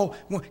Paul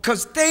wants.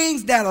 Because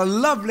things that are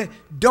lovely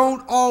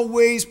don't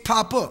always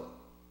pop up.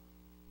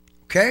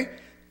 Okay?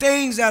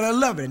 Things that are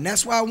lovely. And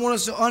that's why I want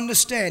us to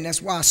understand.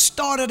 That's why I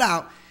started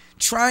out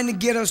trying to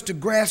get us to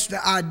grasp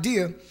the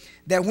idea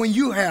that when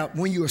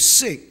you're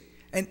sick,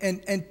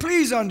 and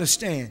please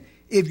understand,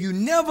 if you've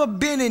never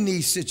been in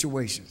these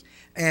situations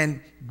and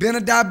been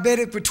a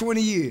diabetic for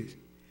 20 years,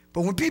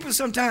 but when people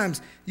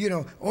sometimes,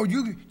 or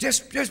you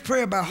just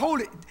pray about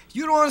holy,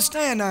 you don't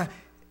understand now,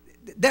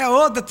 there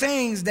are other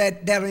things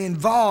that are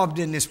involved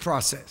in this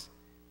process,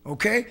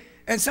 okay?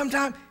 And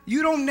sometimes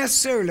you don't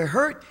necessarily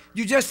hurt,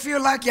 you just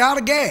feel like you're out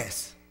of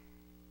gas,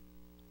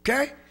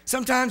 okay?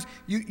 Sometimes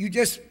you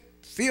just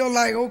feel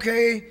like,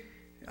 okay,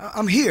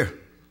 I'm here.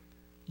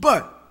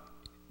 But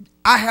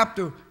I have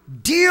to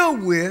deal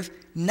with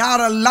not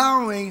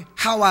allowing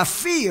how I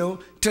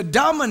feel to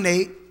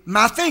dominate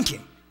my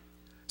thinking.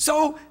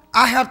 So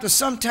I have to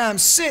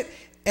sometimes sit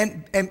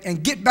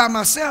and get by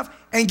myself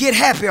and get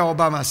happy all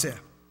by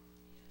myself.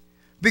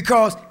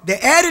 Because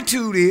the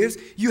attitude is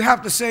you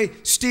have to say,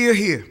 still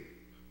here.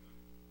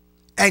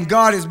 And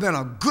God has been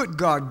a good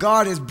God.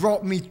 God has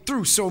brought me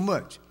through so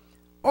much.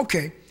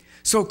 Okay,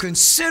 so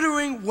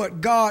considering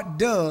what God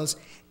does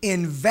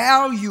in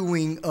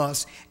valuing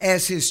us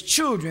as his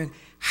children,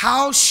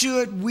 how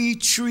should we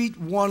treat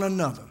one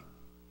another?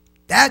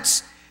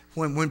 That's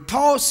when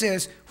Paul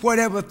says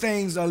whatever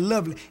things are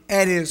lovely,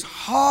 it is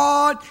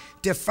hard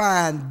to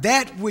find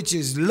that which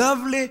is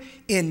lovely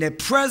in the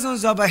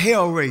presence of a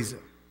hellraiser,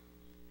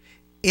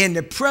 in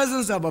the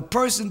presence of a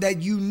person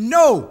that you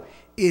know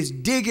is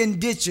digging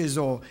ditches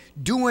or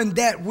doing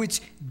that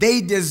which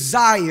they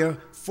desire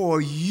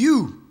for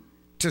you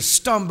to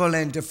stumble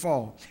and to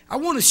fall. I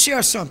want to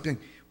share something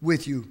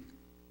with you.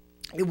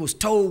 It was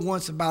told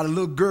once about a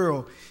little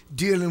girl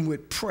dealing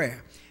with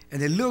prayer.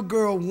 And the little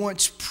girl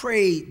once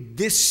prayed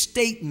this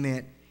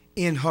statement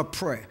in her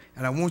prayer.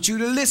 And I want you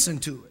to listen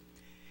to it.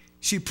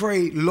 She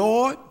prayed,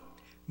 Lord,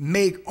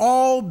 make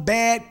all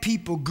bad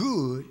people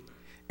good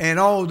and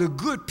all the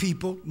good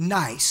people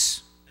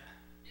nice.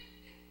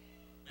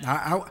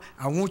 Now,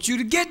 I want you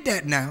to get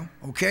that now,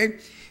 okay?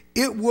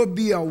 It would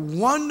be a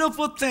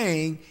wonderful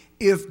thing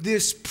if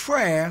this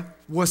prayer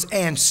was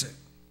answered.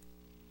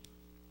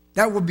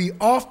 That would be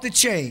off the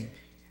chain.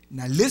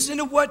 Now listen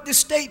to what the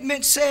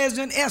statement says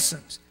in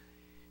essence.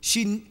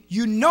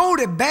 You know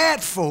the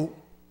bad folk,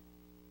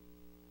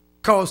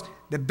 because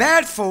the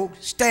bad folk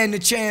stand a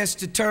chance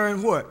to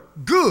turn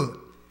what? Good.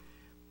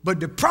 But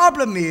the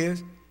problem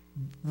is,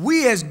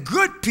 we as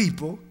good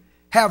people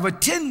have a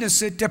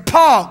tendency to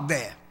park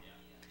there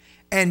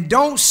and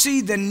don't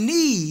see the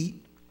need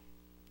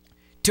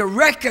to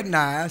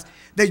recognize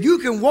that you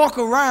can walk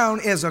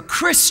around as a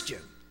Christian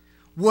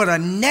with a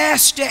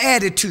nasty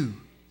attitude,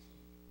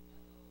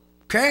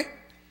 okay?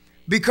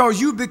 Because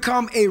you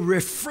become a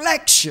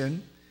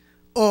reflection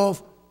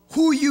of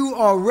who you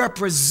are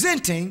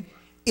representing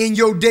in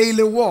your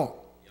daily walk.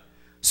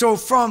 So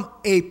from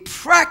a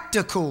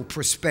practical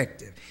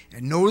perspective,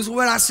 and notice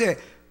what I said,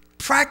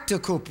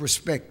 practical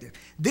perspective,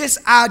 this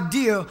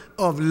idea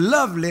of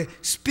lovely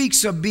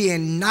speaks of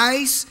being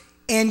nice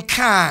and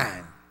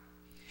kind.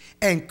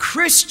 And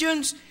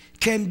Christians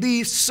can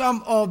be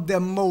some of the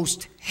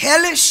most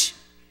hellish.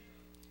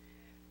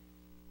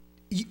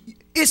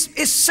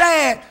 It's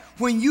sad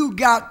when you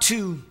got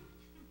to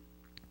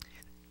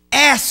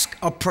ask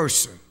a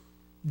person,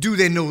 do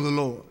they know the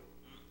Lord?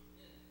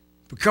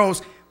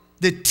 Because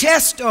the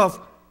test of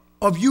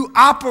you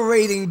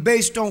operating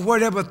based on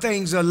whatever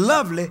things are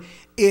lovely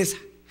is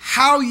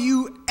how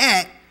you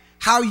act,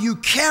 how you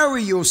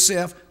carry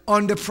yourself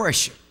under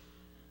pressure.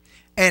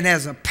 And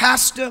as a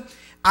pastor,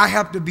 I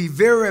have to be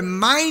very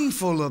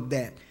mindful of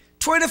that.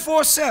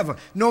 24/7,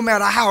 no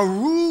matter how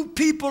rude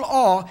people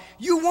are,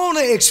 you want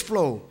to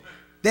explode.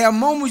 There are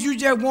moments you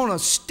just want to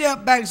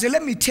step back and say,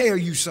 let me tell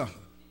you something.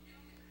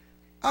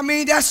 I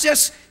mean, that's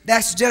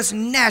just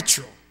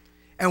natural.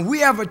 And we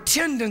have a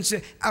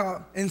tendency,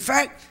 in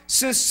fact,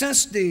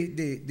 since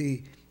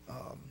the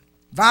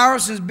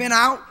virus has been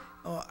out,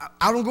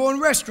 I don't go in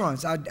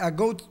restaurants. I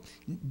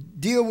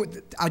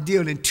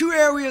deal in two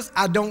areas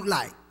I don't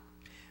like.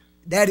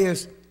 That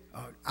is,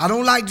 I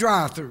don't like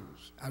drive-thrus.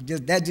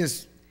 That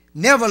just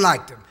never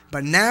liked them.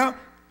 But now,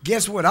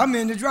 guess what? I'm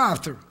in the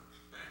drive-thru.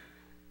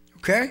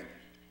 Okay?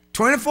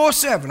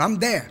 24/7, I'm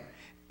there.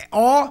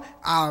 Or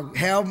I'll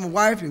have my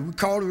wife, and we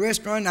call the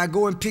restaurant, and I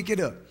go and pick it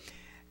up.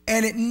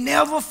 And it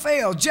never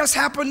fails. Just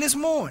happened this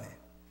morning.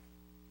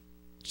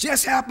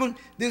 Just happened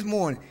this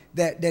morning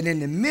that in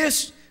the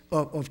midst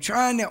of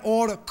trying to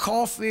order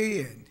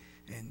coffee and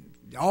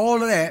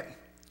all of that,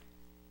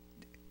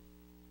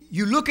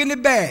 you look in the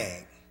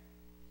bag,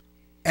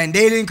 and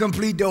they didn't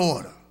complete the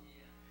order.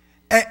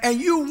 And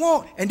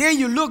then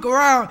you look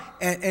around,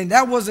 and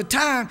that was a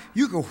time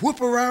you could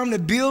whip around the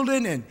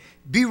building and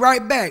be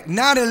right back.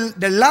 Now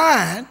the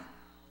line,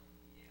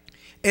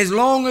 as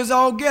long as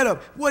I'll get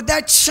up. Well,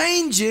 that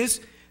changes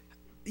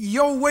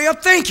your way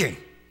of thinking.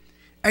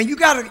 And you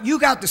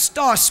got to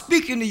start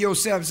speaking to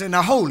yourself and saying,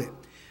 now hold it.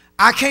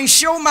 I can't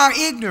show my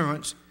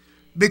ignorance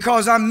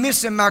because I'm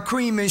missing my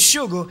cream and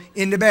sugar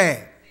in the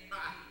bag.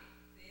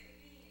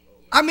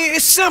 I mean,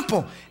 it's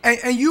simple.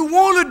 And you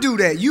want to do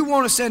that. You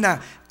want to say, now,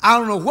 I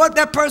don't know what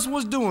that person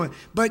was doing,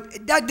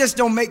 but that just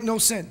don't make no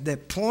sense. The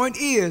point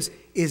is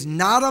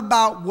not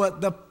about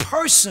what the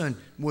person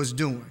was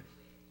doing,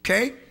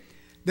 okay?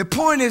 The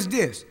point is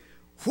this.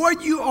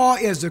 What you are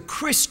as a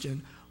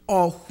Christian,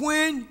 or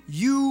when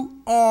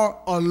you are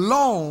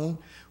alone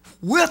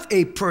with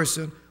a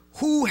person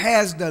who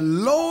has the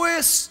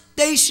lowest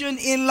station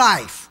in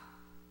life,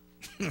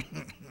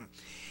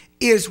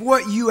 is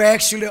what you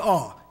actually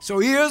are. So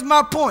here's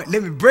my point.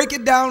 Let me break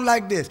it down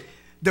like this.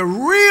 The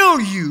real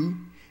you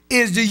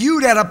is the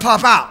you that'll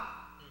pop out.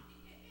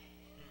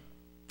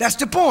 That's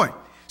the point.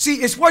 See,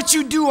 it's what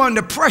you do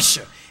under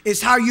pressure.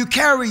 It's how you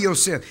carry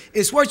yourself.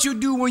 It's what you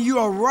do when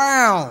you're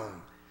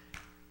around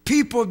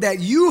people that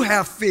you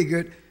have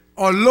figured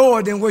are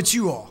lower than what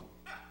you are.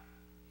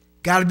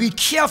 Got to be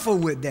careful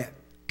with that,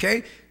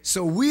 okay?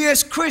 So we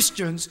as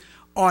Christians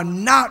are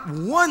not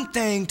one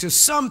thing to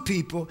some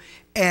people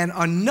and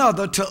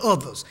another to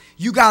others.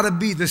 You got to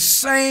be the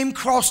same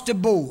across the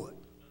board.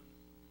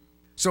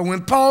 So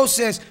when Paul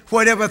says,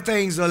 whatever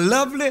things are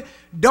lovely,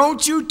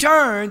 don't you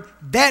turn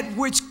that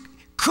which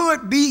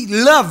could be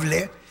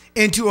lovely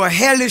into a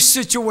hellish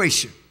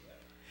situation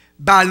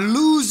by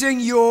losing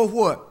your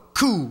what?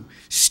 Cool.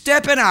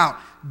 Stepping out,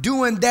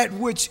 doing that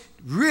which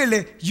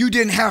really you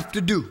didn't have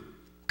to do.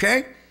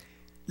 Okay?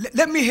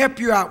 Let me help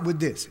you out with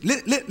this.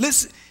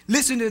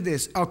 Listen to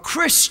this. A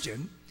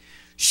Christian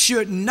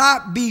should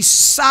not be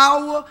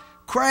sour,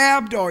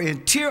 crabbed, or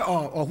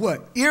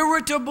what?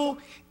 Irritable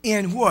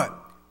in what?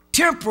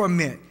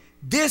 Temperament.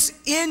 This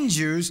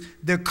injures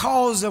the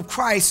cause of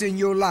Christ in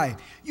your life.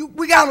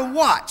 We got to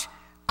watch.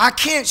 I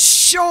can't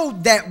show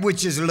that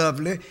which is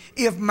lovely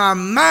if my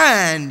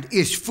mind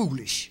is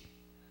foolish.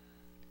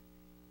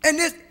 And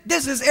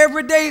this is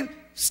everyday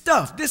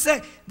stuff.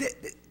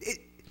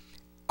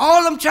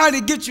 All I'm trying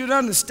to get you to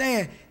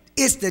understand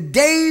is the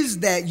days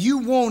that you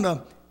want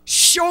to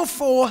show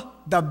forth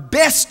the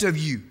best of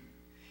you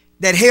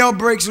that hell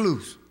breaks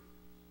loose.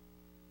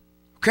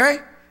 Okay?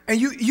 And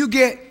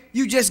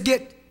you just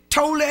get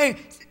totally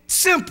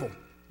simple.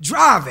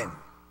 Driving.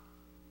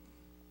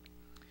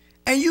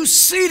 And you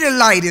see the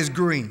light is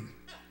green.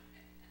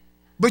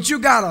 But you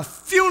got a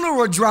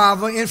funeral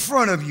driver in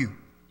front of you.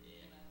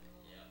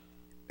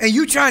 And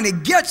you trying to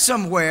get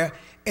somewhere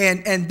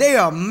and they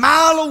are a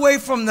mile away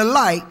from the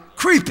light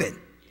creeping.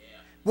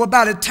 Well,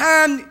 by the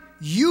time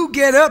you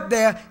get up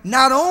there,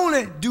 not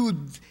only do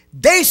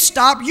they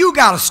stop, you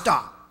got to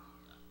stop.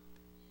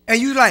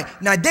 And you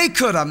like, now they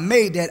could have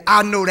made that.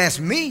 I know that's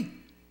me.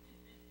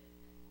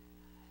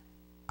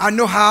 I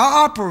know how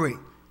I operate.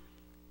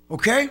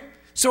 Okay?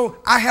 So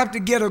I have to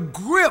get a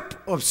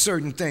grip of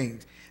certain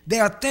things.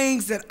 There are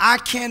things that I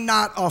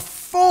cannot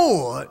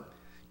afford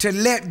to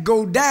let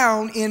go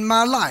down in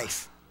my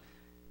life.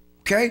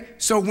 Okay?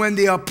 So when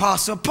the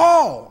Apostle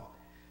Paul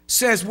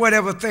says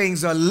whatever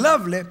things are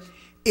lovely,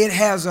 it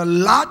has a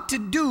lot to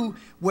do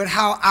with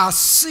how I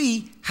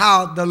see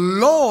how the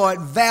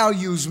Lord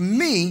values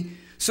me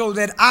so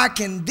that I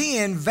can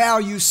then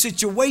value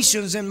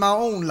situations in my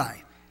own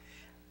life.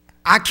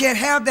 I can't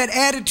have that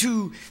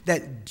attitude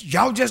that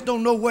y'all just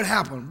don't know what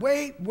happened.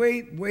 Wait.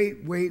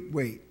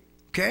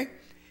 Okay?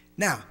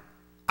 Now,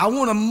 I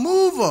want to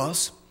move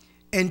us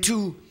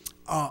into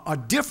a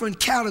different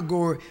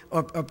category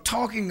of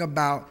talking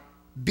about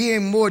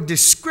being more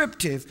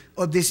descriptive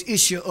of this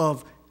issue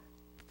of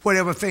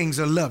whatever things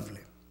are lovely.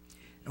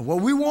 And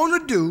what we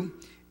want to do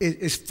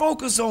is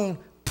focus on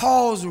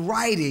Paul's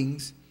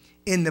writings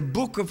in the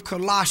book of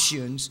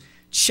Colossians,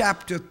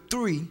 chapter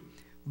 3,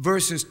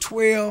 verses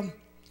 12,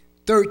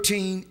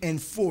 13,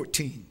 and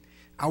 14.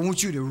 I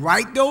want you to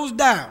write those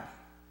down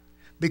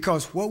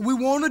because what we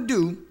want to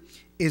do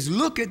is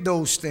look at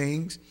those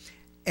things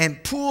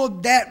and pull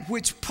that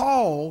which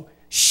Paul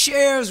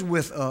shares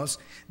with us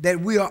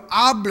that we are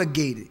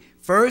obligated.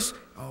 First,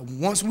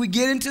 once we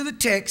get into the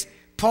text,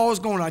 Paul's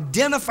going to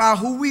identify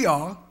who we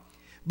are,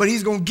 but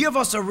he's going to give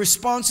us a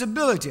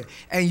responsibility.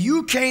 And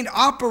you can't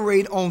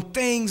operate on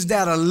things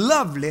that are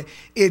lovely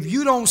if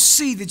you don't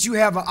see that you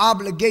have an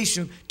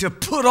obligation to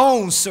put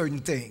on certain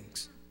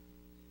things.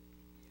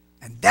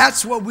 And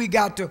that's what we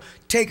got to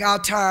take our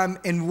time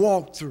and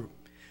walk through.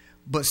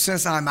 But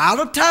since I'm out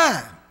of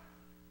time,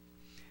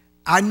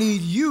 I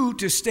need you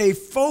to stay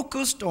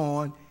focused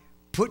on,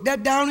 put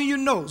that down in your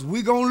notes.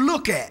 We're going to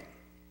look at,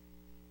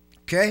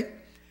 okay,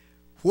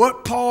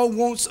 what Paul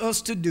wants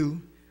us to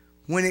do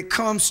when it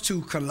comes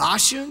to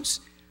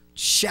Colossians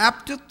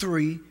chapter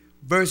 3,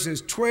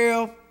 verses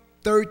 12,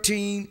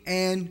 13,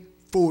 and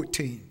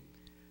 14.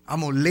 I'm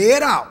going to lay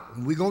it out.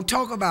 And we're going to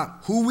talk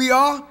about who we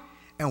are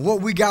and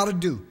what we got to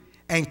do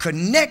and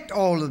connect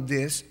all of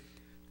this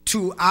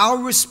to our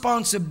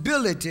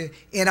responsibility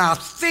in our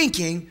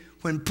thinking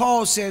when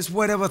Paul says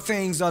whatever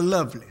things are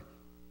lovely.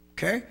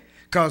 Okay?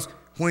 Because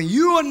when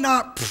you are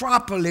not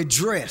properly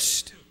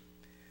dressed,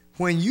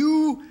 when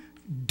you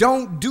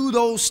don't do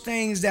those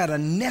things that are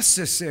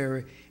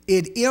necessary,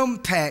 it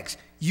impacts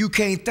you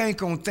can't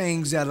think on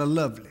things that are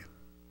lovely.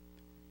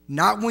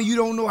 Not when you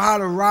don't know how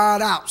to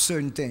ride out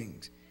certain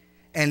things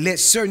and let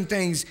certain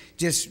things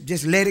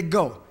just let it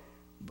go.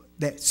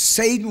 That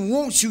Satan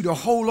wants you to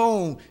hold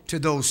on to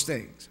those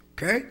things.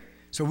 Okay?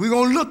 So we're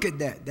going to look at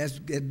that.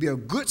 That'd be a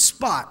good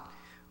spot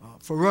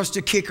for us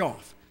to kick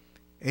off.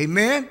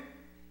 Amen?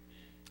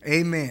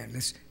 Amen.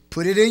 Let's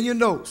put it in your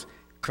notes.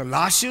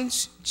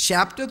 Colossians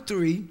chapter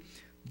 3,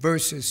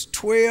 verses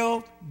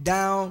 12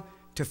 down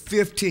to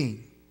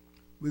 15.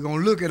 We're going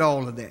to look at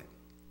all of that.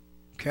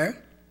 Okay?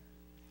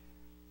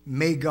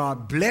 May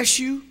God bless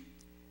you.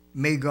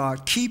 May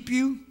God keep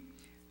you.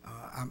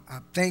 I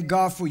thank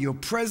God for your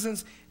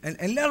presence.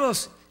 And let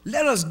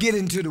us get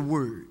into the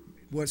word.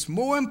 What's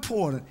more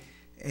important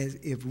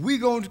if we're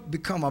going to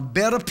become a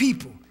better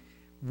people,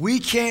 we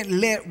can't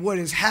let what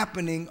is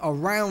happening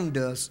around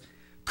us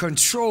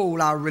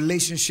control our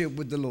relationship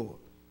with the Lord.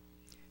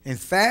 In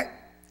fact,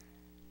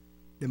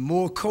 the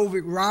more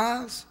COVID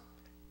rise,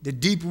 the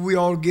deeper we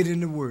all get in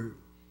the Word.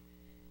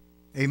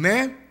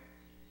 Amen?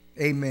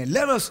 Amen.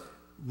 Let us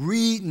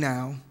read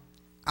now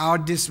our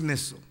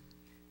dismissal.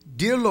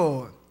 Dear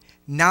Lord,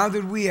 now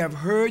that we have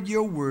heard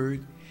your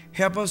word,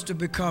 help us to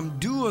become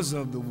doers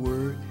of the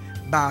word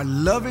by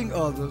loving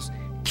others,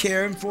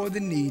 caring for the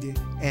needy,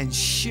 and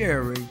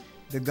sharing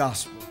the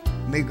gospel.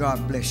 May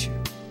God bless you.